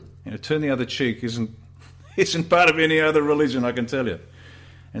 You know, turn the other cheek isn't part of any other religion, I can tell you.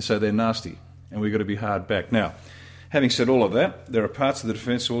 And so they're nasty, and we've got to be hard back. Now, having said all of that, there are parts of the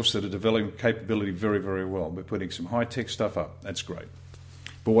Defence Force that are developing capability very, very well. We're putting some high-tech stuff up. That's great.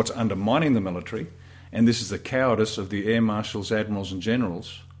 But what's undermining the military, and this is the cowardice of the air marshals, admirals and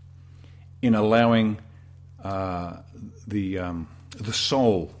generals, in allowing the the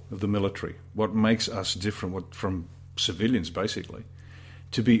soul of the military, what makes us different from civilians, basically,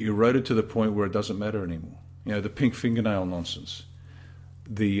 to be eroded to the point where it doesn't matter anymore. You know, the pink fingernail nonsense,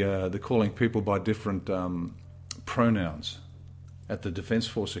 the calling people by different pronouns at the Defence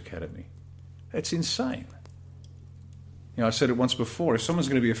Force Academy. It's insane. You know, I said it once before, if someone's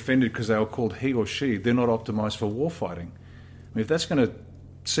going to be offended because they were called he or she, they're not optimised for warfighting. I mean, if that's going to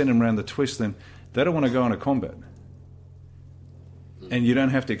send them around the twist, then they don't want to go into combat. And you don't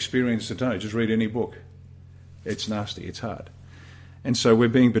have to experience it, no, just read any book. It's nasty, it's hard. And so we're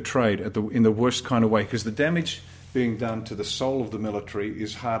being betrayed in the worst kind of way, because the damage being done to the soul of the military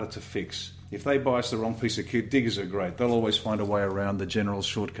is harder to fix. If they buy us the wrong piece of kit, diggers are great. They'll always find a way around the general's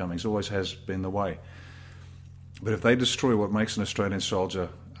shortcomings, always has been the way. But if they destroy what makes an Australian soldier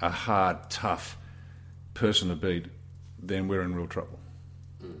a hard, tough person to beat, then we're in real trouble.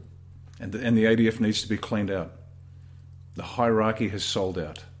 And the ADF needs to be cleaned out. The hierarchy has sold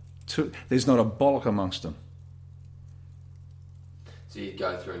out. There's not a bollock amongst them. So you'd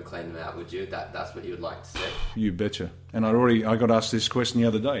go through and clean them out, would you? That's what you would like to see? You betcha. And I got asked this question the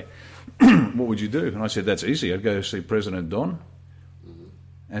other day. What would you do? And I said, that's easy. I'd go see President Don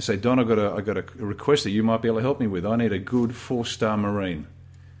and say, Don, I've got a request that you might be able to help me with. I need a good 4-star Marine,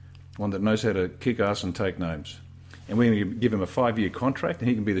 one that knows how to kick ass and take names. And we're going to give him a 5-year contract, and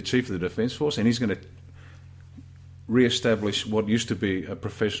he can be the chief of the Defence Force, and he's going to re-establish what used to be a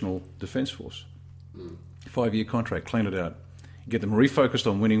professional Defence Force. 5-year contract, clean it out. Get them refocused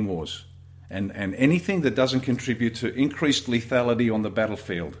on winning wars. And anything that doesn't contribute to increased lethality on the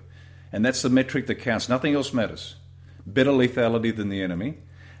battlefield. And that's the metric that counts. Nothing else matters. Better lethality than the enemy.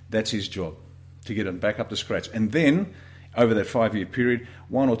 That's his job, to get them back up to scratch. And then, over that 5-year period,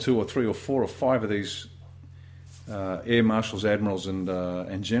 1 or 2 or 3 or 4 or 5 of these air marshals, admirals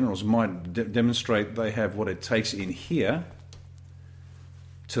and generals might demonstrate they have what it takes in here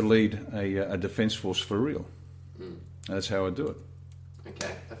to lead a defence force for real. That's how I do it.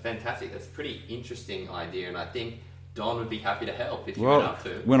 Okay, fantastic. That's a pretty interesting idea, and I think Don would be happy to help if you went up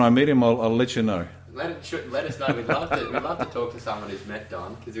to. When I meet him, I'll let you know. Let us know. We'd love to talk to someone who's met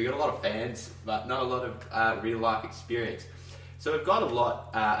Don, because we've got a lot of fans, but not a lot of real life experience. So we've got a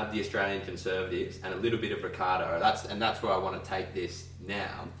lot of the Australian Conservatives and a little bit of Ricardo. That's where I want to take this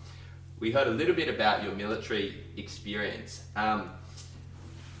now. We heard a little bit about your military experience.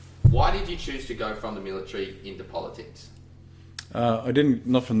 Why did you choose to go from the military into politics? I didn't,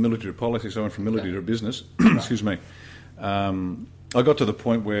 not from the military to politics, I went from military to business. Excuse me. I got to the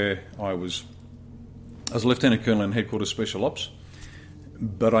point where I was a Lieutenant Colonel in Headquarters Special Ops,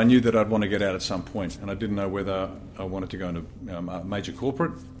 but I knew that I'd want to get out at some point, and I didn't know whether I wanted to go into a major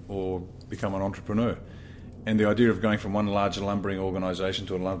corporate or become an entrepreneur. And the idea of going from one large lumbering organisation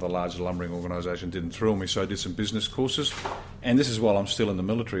to another large lumbering organisation didn't thrill me, so I did some business courses. And this is while I'm still in the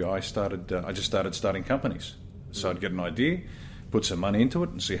military. I just started starting companies. So I'd get an idea, put some money into it,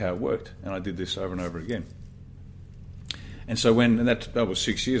 and see how it worked. And I did this over and over again. And so that was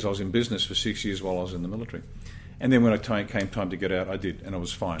 6 years. I was in business for 6 years while I was in the military. And then when it came time to get out, I did, and it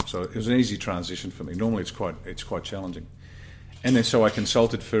was fine. So it was an easy transition for me. Normally, it's quite challenging. And then so I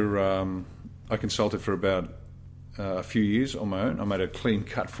consulted for about a few years on my own. I made a clean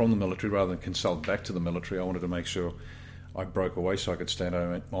cut from the military rather than consult back to the military. I wanted to make sure I broke away so I could stand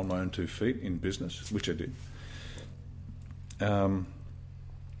on my own 2 feet in business, which I did. And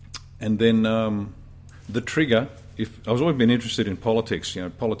then the trigger. I've always been interested in politics. You know,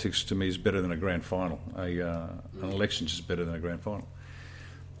 politics to me is better than a grand final. An election is better than a grand final.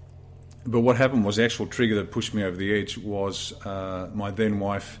 But what happened was the actual trigger that pushed me over the edge was my then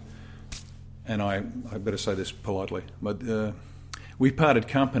wife, and I better say this politely, but we parted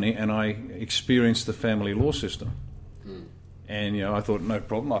company, and I experienced the family law system. And you know, I thought, no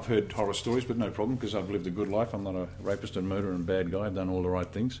problem. I've heard horror stories, but no problem, because I've lived a good life. I'm not a rapist and murderer and bad guy. I've done all the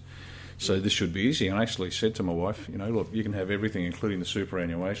right things. So this should be easy. And I actually said to my wife, you know, look, you can have everything, including the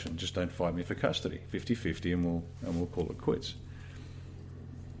superannuation. Just don't fight me for custody, 50-50, and we'll call it quits.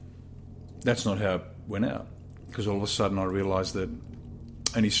 That's not how it went out, because all of a sudden I realised that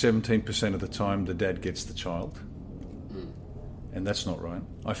only 17% of the time the dad gets the child, and that's not right.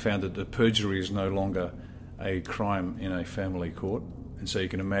 I found that the perjury is no longer a crime in a family court, and so you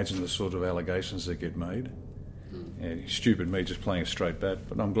can imagine the sort of allegations that get made. And stupid me just playing a straight bat,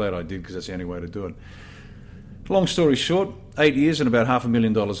 but I'm glad I did, because that's the only way to do it. Long story short, 8 years and about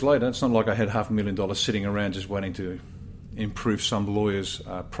 $500,000 later, it's not like I had $500,000 sitting around just waiting to improve some lawyer's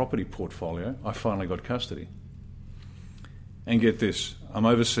property portfolio. I finally got custody. And get this, I'm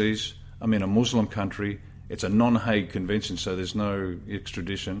overseas, I'm in a Muslim country, it's a non-Hague convention, so there's no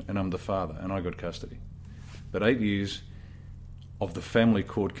extradition, and I'm the father, and I got custody. But 8 years of the family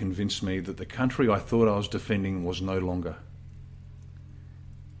court convinced me that the country I thought I was defending was no longer.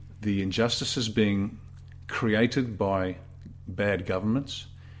 The injustices being created by bad governments,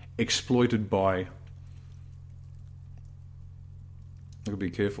 exploited by, I've got to be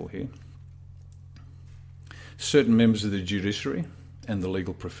careful here, certain members of the judiciary and the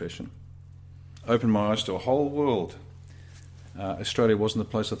legal profession, opened my eyes to a whole world. Australia wasn't the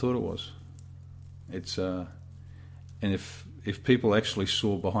place I thought it was. And if people actually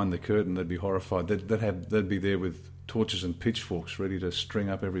saw behind the curtain, they'd be horrified. They'd be there with torches and pitchforks ready to string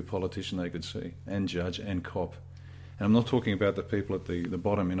up every politician they could see, and judge and cop. And I'm not talking about the people at the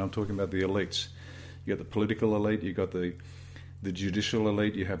bottom, I'm talking about the elites. You got the political elite, you got the judicial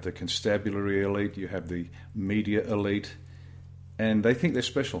elite, you have the constabulary elite, you have the media elite, and they think they're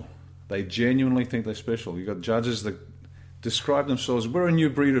special. They genuinely think they're special. You've got judges that describe themselves, we're a new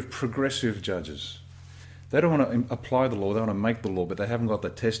breed of progressive judges. They don't want to apply the law, they want to make the law, but they haven't got the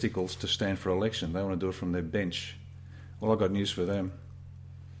testicles to stand for election. They want to do it from their bench. Well, I've got news for them.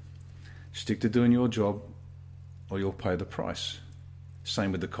 Stick to doing your job or you'll pay the price.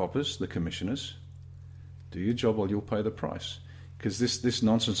 Same with the coppers, the commissioners. Do your job or you'll pay the price. Because this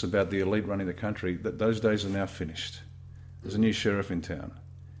nonsense about the elite running the country, those days are now finished. There's a new sheriff in town.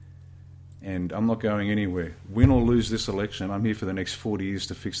 And I'm not going anywhere. Win or lose this election, I'm here for the next 40 years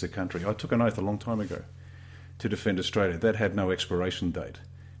to fix the country. I took an oath a long time ago to defend Australia. That had no expiration date.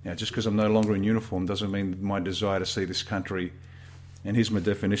 Now, just because I'm no longer in uniform doesn't mean my desire to see this country, and here's my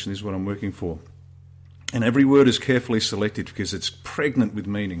definition, this is what I'm working for. And every word is carefully selected because it's pregnant with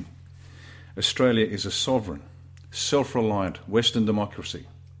meaning. Australia is a sovereign, self-reliant Western democracy,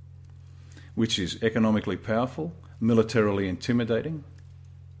 which is economically powerful, militarily intimidating,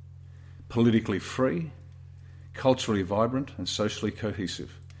 politically free, culturally vibrant, and socially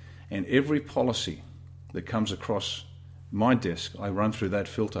cohesive. And every policy that comes across my desk, I run through that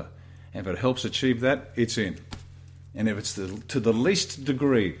filter. And if it helps achieve that, it's in. And if it's to the least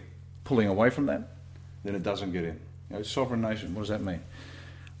degree pulling away from that, then it doesn't get in. Sovereign nation, what does that mean?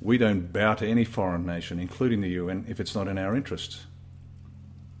 We don't bow to any foreign nation, including the UN, if it's not in our interests.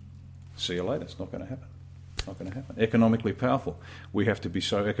 See you later. It's not going to happen. Not going to happen. Economically powerful. We have to be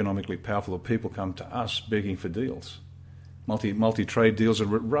so economically powerful that people come to us begging for deals. Multi-trade deals are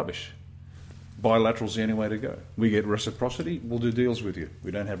rubbish. Bilateral's the only way to go. We get reciprocity, we'll do deals with you.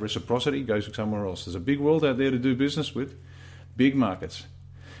 We don't have reciprocity, go somewhere else. There's a big world out there to do business with, big markets.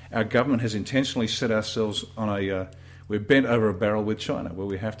 Our government has intentionally set ourselves on we're bent over a barrel with China, where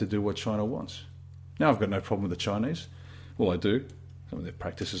we have to do what China wants. Now, I've got no problem with the Chinese. Well, I do. Some of their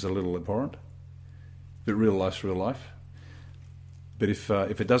practices are a little abhorrent. But real life's real life. But if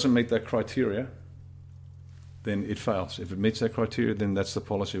it doesn't meet that criteria, then it fails. If it meets that criteria, then that's the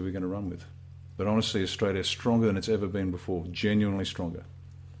policy we're going to run with. But honestly, Australia is stronger than it's ever been before, genuinely stronger.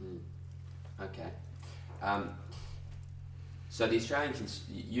 Okay. So the Australian,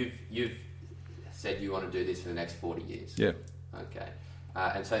 you've said you want to do this for the next 40 years. Yeah. Okay.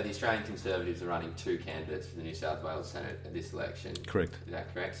 And so the Australian Conservatives are running 2 candidates for the New South Wales Senate at this election. Correct. Is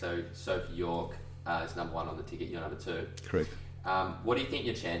that correct? So Sophie York is number 1 on the ticket, you're number 2. Correct. What do you think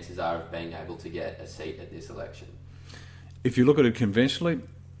your chances are of being able to get a seat at this election? If you look at it conventionally,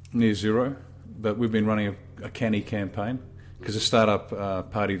 near zero. But we've been running a canny campaign because a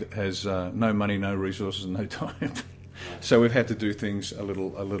startup party that has no money, no resources, and no time. So we've had to do things a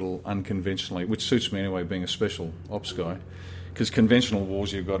little unconventionally, which suits me anyway, being a special ops guy. Because conventional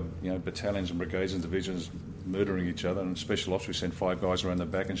wars, you've got battalions and brigades and divisions murdering each other, and special ops, we send 5 guys around the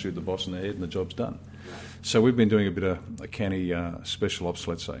back and shoot the boss in the head, and the job's done. So we've been doing a bit of a canny special ops,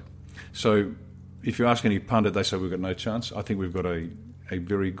 let's say. So if you ask any pundit, they say we've got no chance. I think we've got a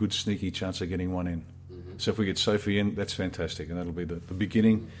very good sneaky chance of getting one in. Mm-hmm. So if we get Sophie in, that's fantastic, and that'll be the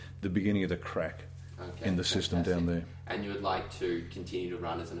beginning of the crack in the system down there. And you would like to continue to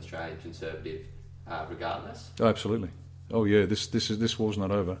run as an Australian Conservative regardless? Oh, absolutely. Oh yeah, this war's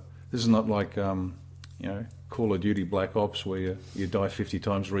not over. This is not like Call of Duty Black Ops where you die 50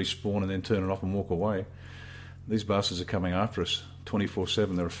 times, respawn, and then turn it off and walk away. These bastards are coming after us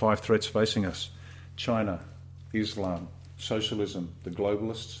 24/7. There are 5 threats facing us: China, Islam, socialism, the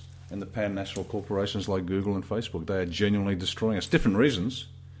globalists, and the pan-national corporations like Google and Facebook. They are genuinely destroying us. Different reasons.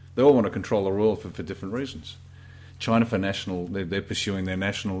 They all want to control the world for different reasons. China for national, they're pursuing their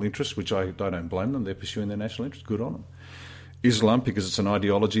national interests, which I don't blame them. They're pursuing their national interests. Good on them. Islam, because it's an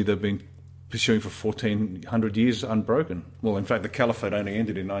ideology they've been pursuing for 1,400 years unbroken. Well, in fact, the caliphate only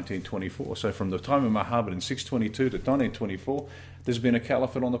ended in 1924. So from the time of Muhammad in 622 to 1924, there's been a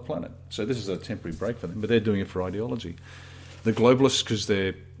caliphate on the planet. So this is a temporary break for them, but they're doing it for ideology. The globalists, because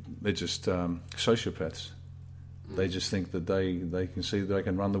they're just sociopaths. They just think that they can see that they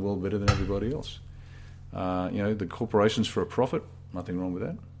can run the world better than everybody else. The corporations for a profit, nothing wrong with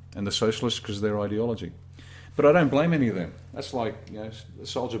that. And the socialists because of their ideology. But I don't blame any of them. That's like, a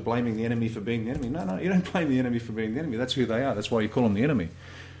soldier blaming the enemy for being the enemy. No, you don't blame the enemy for being the enemy. That's who they are. That's why you call them the enemy.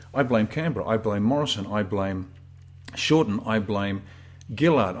 I blame Canberra. I blame Morrison. I blame Shorten. I blame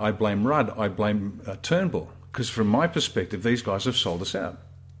Gillard. I blame Rudd. I blame Turnbull. Because from my perspective, these guys have sold us out.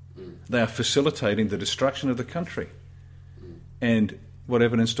 They are facilitating the destruction of the country. And what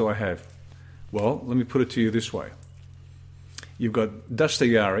evidence do I have? Well, let me put it to you this way. You've got Dusty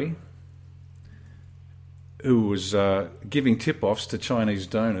Yari, who was giving tip-offs to Chinese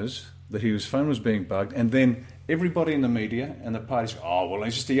donors that his phone was being bugged, and then everybody in the media and the parties,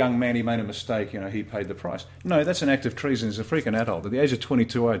 he's just a young man, he made a mistake, he paid the price. No, that's an act of treason. He's a freaking adult. At the age of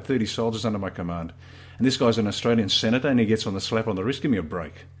 22, I had 30 soldiers under my command, and this guy's an Australian senator, and he gets on the slap on the wrist. Give me a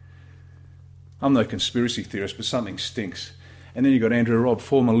break. I'm no conspiracy theorist, but something stinks. And then you've got Andrew Robb,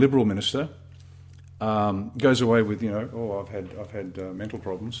 former Liberal minister, goes away with, I've had mental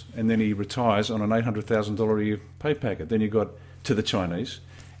problems, and then he retires on an $800,000 a year pay packet. Then you got to the Chinese,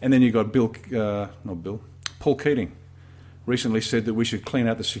 and then you got Paul Keating, recently said that we should clean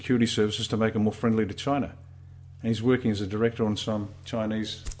out the security services to make them more friendly to China, and he's working as a director on some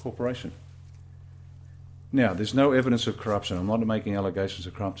Chinese corporation. Now, there's no evidence of corruption. I'm not making allegations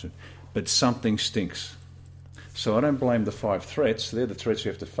of corruption, but something stinks. So I don't blame the 5 threats. They're the threats you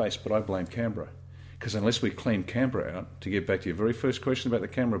have to face, but I blame Canberra. Because unless we clean Canberra out, to get back to your very first question about the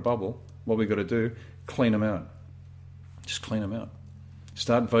Canberra bubble, what we've got to do, clean them out. Just clean them out.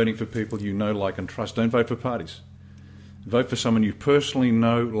 Start voting for people you know, like and trust. Don't vote for parties. Vote for someone you personally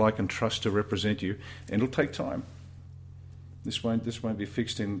know, like and trust to represent you, and it'll take time. This won't be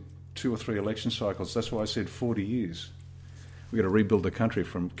fixed in 2 or 3 election cycles. That's why I said 40 years. We've got to rebuild the country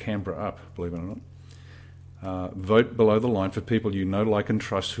from Canberra up, believe it or not. Vote below the line for people you know, like and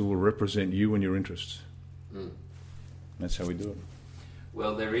trust who will represent you and your interests. That's how we do it.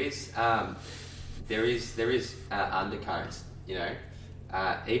 Well, there is undercurrents, even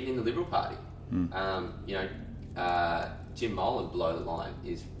in the Liberal Party. Jim Molan below the line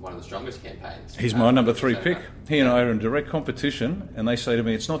is one of the strongest campaigns. He's my number 3 pick. He and I are in direct competition, and they say to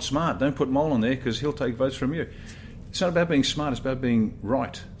me, it's not smart, don't put Molan there because he'll take votes from you. It's not about being smart, it's about being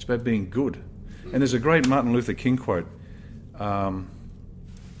right. It's about being good. And there's a great Martin Luther King quote.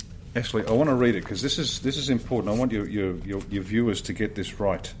 Actually, I want to read it because this is important. I want your viewers to get this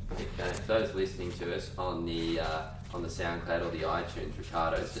right. Okay, for those listening to us on the SoundCloud or the iTunes,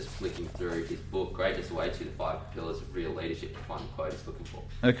 Ricardo's just flicking through his book, Greatness Awaits You, the 5 Pillars of Real Leadership, to find the quote he's looking for.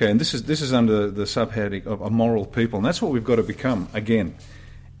 Okay, and this is under the subheading of a moral people, and that's what we've got to become again.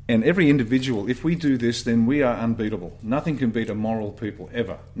 And every individual, if we do this, then we are unbeatable. Nothing can beat a moral people,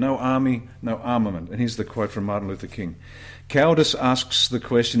 ever. No army, no armament. And here's the quote from Martin Luther King. Cowardice asks the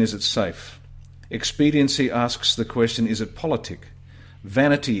question, is it safe? Expediency asks the question, is it politic?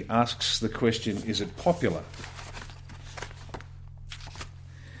 Vanity asks the question, is it popular?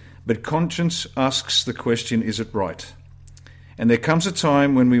 But conscience asks the question, is it right? And there comes a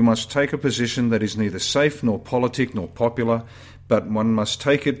time when we must take a position that is neither safe nor politic nor popular, but one must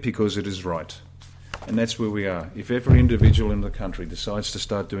take it because it is right. And that's where we are. If every individual in the country decides to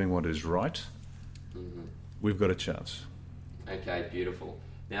start doing what is right, we've got a chance. Okay, beautiful.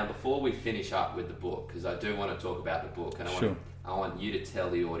 Now, before we finish up with the book, because I do want to talk about the book, and I want you to tell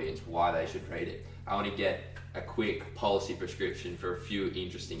the audience why they should read it. I want to get a quick policy prescription for a few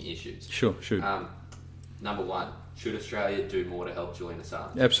interesting issues. Sure, shoot. Number 1, should Australia do more to help Julian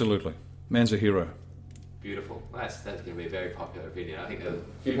Assange? Absolutely. Man's a hero. Beautiful. That's going to be a very popular opinion. I think there's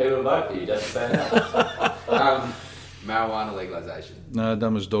a few people who vote for you, just saying that. Marijuana legalisation. No,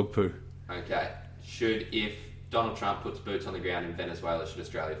 dumb as dog poo. Okay. If Donald Trump puts boots on the ground in Venezuela, should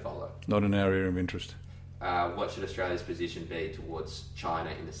Australia follow? Not in our area of interest. What should Australia's position be towards China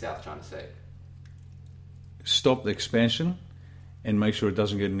in the South China Sea? Stop the expansion and make sure it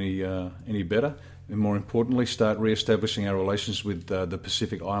doesn't get any better. And more importantly, start re-establishing our relations with the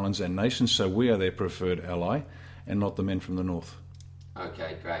Pacific Islands and nations so we are their preferred ally and not the men from the north.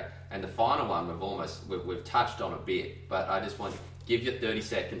 Okay, great. And the final one we've touched on a bit, but I just want to give you a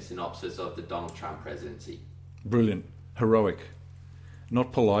 30-second synopsis of the Donald Trump presidency. Brilliant. Heroic.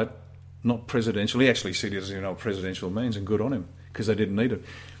 Not polite. Not presidential. He actually said he doesn't even know what presidential means, and good on him, because they didn't need it.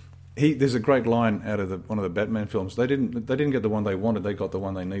 There's a great line out of one of the Batman films. They didn't get the one they wanted, they got the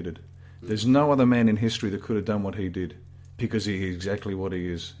one they needed. There's no other man in history that could have done what he did, because he is exactly what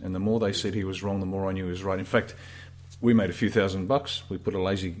he is. And the more they said he was wrong, the more I knew he was right. In fact, we made a few $1,000. We put a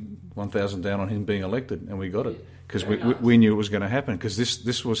lazy 1,000 down on him being elected, and we got it because we knew it was going to happen because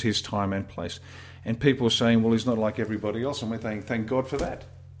this was his time and place. And people were saying, well, he's not like everybody else, and we're saying, thank God for that,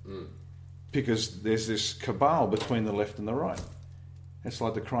 because there's this cabal between the left and the right. It's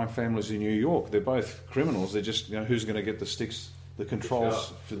like the crime families in New York. They're both criminals. They're just, who's going to get the sticks, the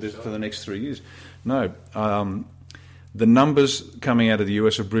controls for the next 3 years? No. The numbers coming out of the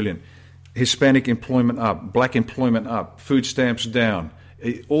US are brilliant. Hispanic employment up, black employment up, food stamps down,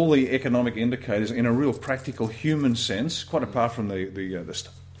 all the economic indicators in a real practical human sense, quite apart from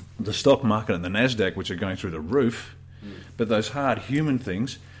the stock market and the NASDAQ, which are going through the roof, but those hard human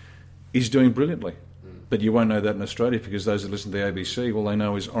things, is doing brilliantly. But you won't know that in Australia because those that listen to the ABC, all they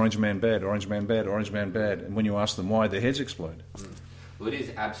know is orange man bad, orange man bad, orange man bad. And when you ask them why, their heads explode. Well, it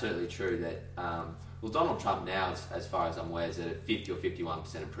is absolutely true that, Donald Trump now, as far as I'm aware, is at a 50 or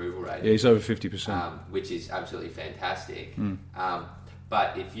 51% approval rating. Yeah, he's over 50%. Which is absolutely fantastic.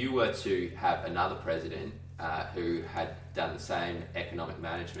 But if you were to have another president who had done the same economic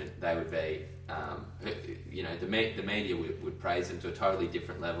management, they would be, the media would praise them to a totally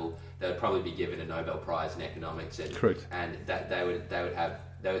different level. They would probably be given a Nobel Prize in economics, and correct. And that they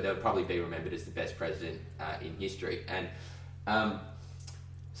would probably be remembered as the best president in history. And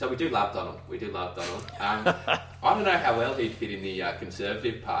so we do love Donald. I don't know how well he'd fit in the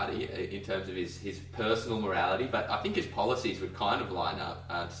Conservative Party in terms of his personal morality, but I think his policies would kind of line up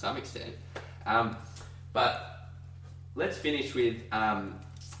to some extent. But let's finish with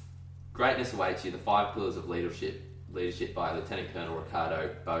Greatness Awaits You, the 5 Pillars of Leadership by Lieutenant Colonel Ricardo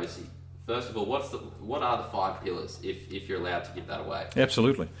Bosi. First of all, what are the 5 pillars, if you're allowed to give that away?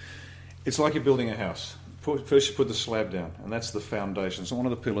 Absolutely. It's like you're building a house. First you put the slab down, and that's the foundation. It's not one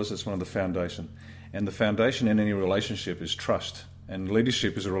of the pillars, it's one of the foundation. And the foundation in any relationship is trust. And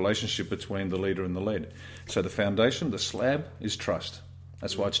leadership is a relationship between the leader and the led. So the foundation, the slab, is trust.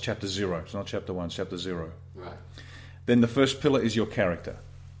 That's why it's chapter 0. It's not chapter 1, it's chapter 0. Right. Then the first pillar is your character.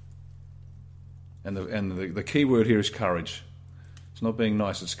 And the key word here is courage. It's not being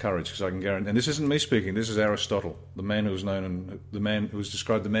nice, it's courage, because I can guarantee. And this isn't me speaking, this is Aristotle, the man who was known and the man who was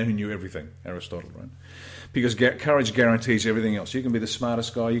described, the man who knew everything, Aristotle, right? Because courage guarantees everything else. You can be the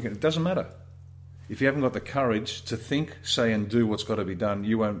smartest guy, it doesn't matter. If you haven't got the courage to think, say, and do what's got to be done,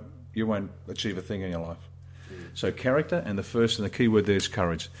 you won't achieve a thing in your life. So character, and the first and the key word there is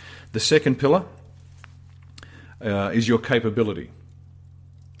courage. The second pillar is your capability.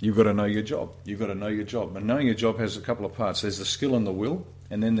 You've got to know your job. And knowing your job has a couple of parts. There's the skill and the will,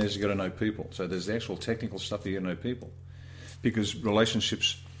 and then you've got to know people. So there's the actual technical stuff, you got to know people. Because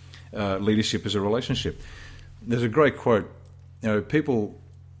relationships, leadership is a relationship. There's a great quote. People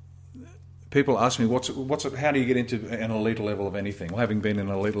ask me, how do you get into an elite level of anything? Well, having been in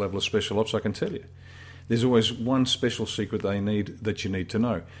an elite level of special ops, I can tell you. There's always one special secret that you need to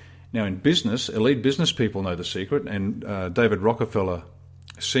know. Now, in business, elite business people know the secret, and David Rockefeller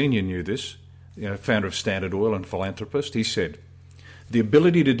Senior knew this, founder of Standard Oil and philanthropist. He said, the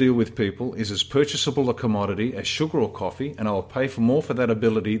ability to deal with people is as purchasable a commodity as sugar or coffee, and I will pay more for that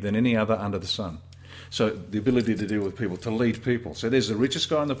ability than any other under the sun. So the ability to deal with people, to lead people. So there's the richest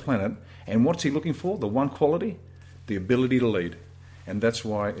guy on the planet, and what's he looking for? The one quality? The ability to lead. And that's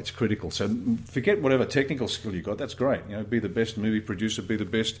why it's critical. So forget whatever technical skill you got, that's great. Be the best movie producer, be the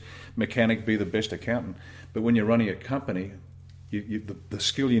best mechanic, be the best accountant. But when you're running a company, the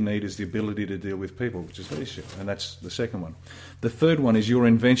skill you need is the ability to deal with people, which is leadership, and that's the second one. The third one is your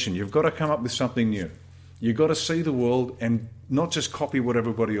invention. You've got to come up with something new. You've got to see the world and not just copy what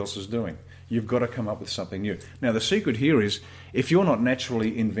everybody else is doing. You've got to come up with something new. Now, the secret here is if you're not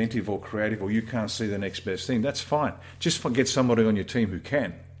naturally inventive or creative or you can't see the next best thing, that's fine. Just get somebody on your team who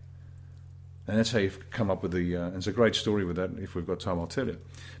can. And that's how you've come up with there's a great story with that. If we've got time, I'll tell you.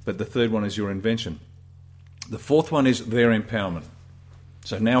 But the third one is your invention. The fourth one is their empowerment.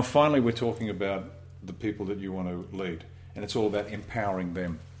 So now finally we're talking about the people that you want to lead. And it's all about empowering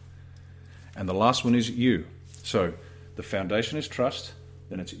them. And the last one is you. So the foundation is trust.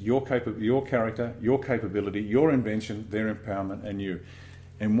 Then it's your character, your capability, your invention, their empowerment, and you.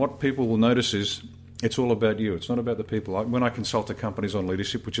 And what people will notice is it's all about you. It's not about the people. When I consult to companies on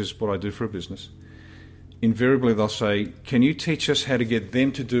leadership, which is what I do for a business, invariably they'll say, can you teach us how to get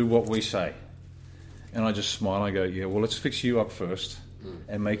them to do what we say? And I just smile and I go, yeah, well, let's fix you up first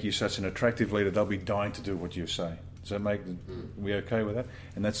and make you such an attractive leader, they'll be dying to do what you say. Does that are we okay with that?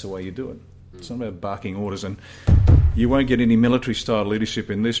 And that's the way you do it. It's not about barking orders. And you won't get any military-style leadership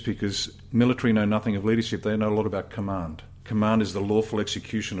in this because military know nothing of leadership. They know a lot about command. Command is the lawful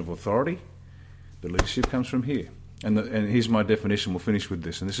execution of authority. The leadership comes from here. And here's my definition. We'll finish with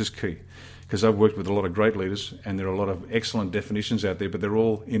this, and this is key. because I've worked with a lot of great leaders, and there are a lot of excellent definitions out there, but they're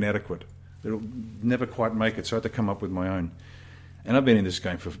all inadequate. They'll never quite make it, so I had to come up with my own. And I've been in this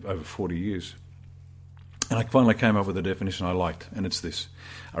game for over 40 years. And I finally came up with a definition I liked, and it's this.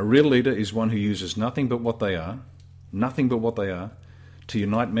 A real leader is one who uses nothing but what they are, to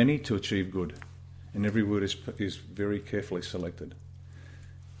unite many to achieve good. And every word is very carefully selected.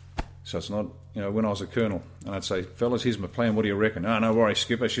 So it's not, when I was a colonel, and I'd say, fellas, here's my plan, what do you reckon? Oh, no worries,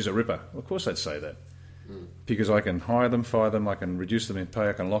 Skipper, she's a ripper. Well, of course they'd say that. Because I can hire them, fire them, I can reduce them in pay,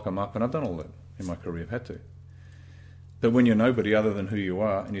 I can lock them up, and I've done all that in my career, I've had to. But when you're nobody other than who you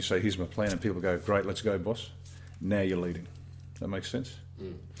are, and you say, here's my plan, and people go, great, let's go, boss, now you're leading. That makes sense?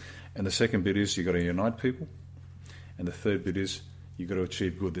 And the second bit is you've got to unite people, and the third bit is you've got to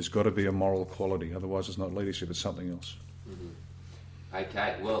achieve good. There's got to be a moral quality, otherwise it's not leadership, it's something else.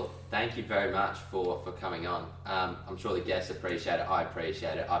 Okay, well, thank you very much for coming on. I'm sure the guests appreciate it. I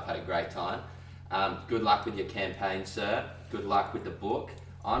appreciate it. I've had a great time. Good luck with your campaign, sir. Good luck with the book.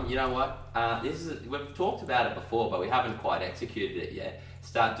 You know what? We've talked about it before, but we haven't quite executed it yet.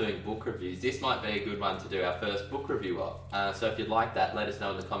 Start doing book reviews. This might be a good one to do our first book review of. So if you'd like that, let us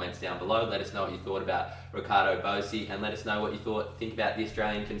know in the comments down below. Let us know what you thought about Ricardo Bossi, and let us know what you think about the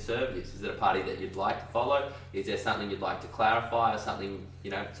Australian Conservatives. Is it a party that you'd like to follow? Is there something you'd like to clarify, or something,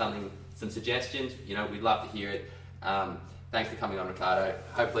 some suggestions? We'd love to hear it. Thanks for coming on, Ricardo.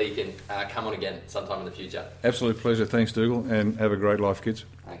 Hopefully you can come on again sometime in the future. Absolute pleasure. Thanks, Dougal, and have a great life, kids.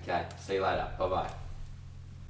 Okay, see you later. Bye-bye.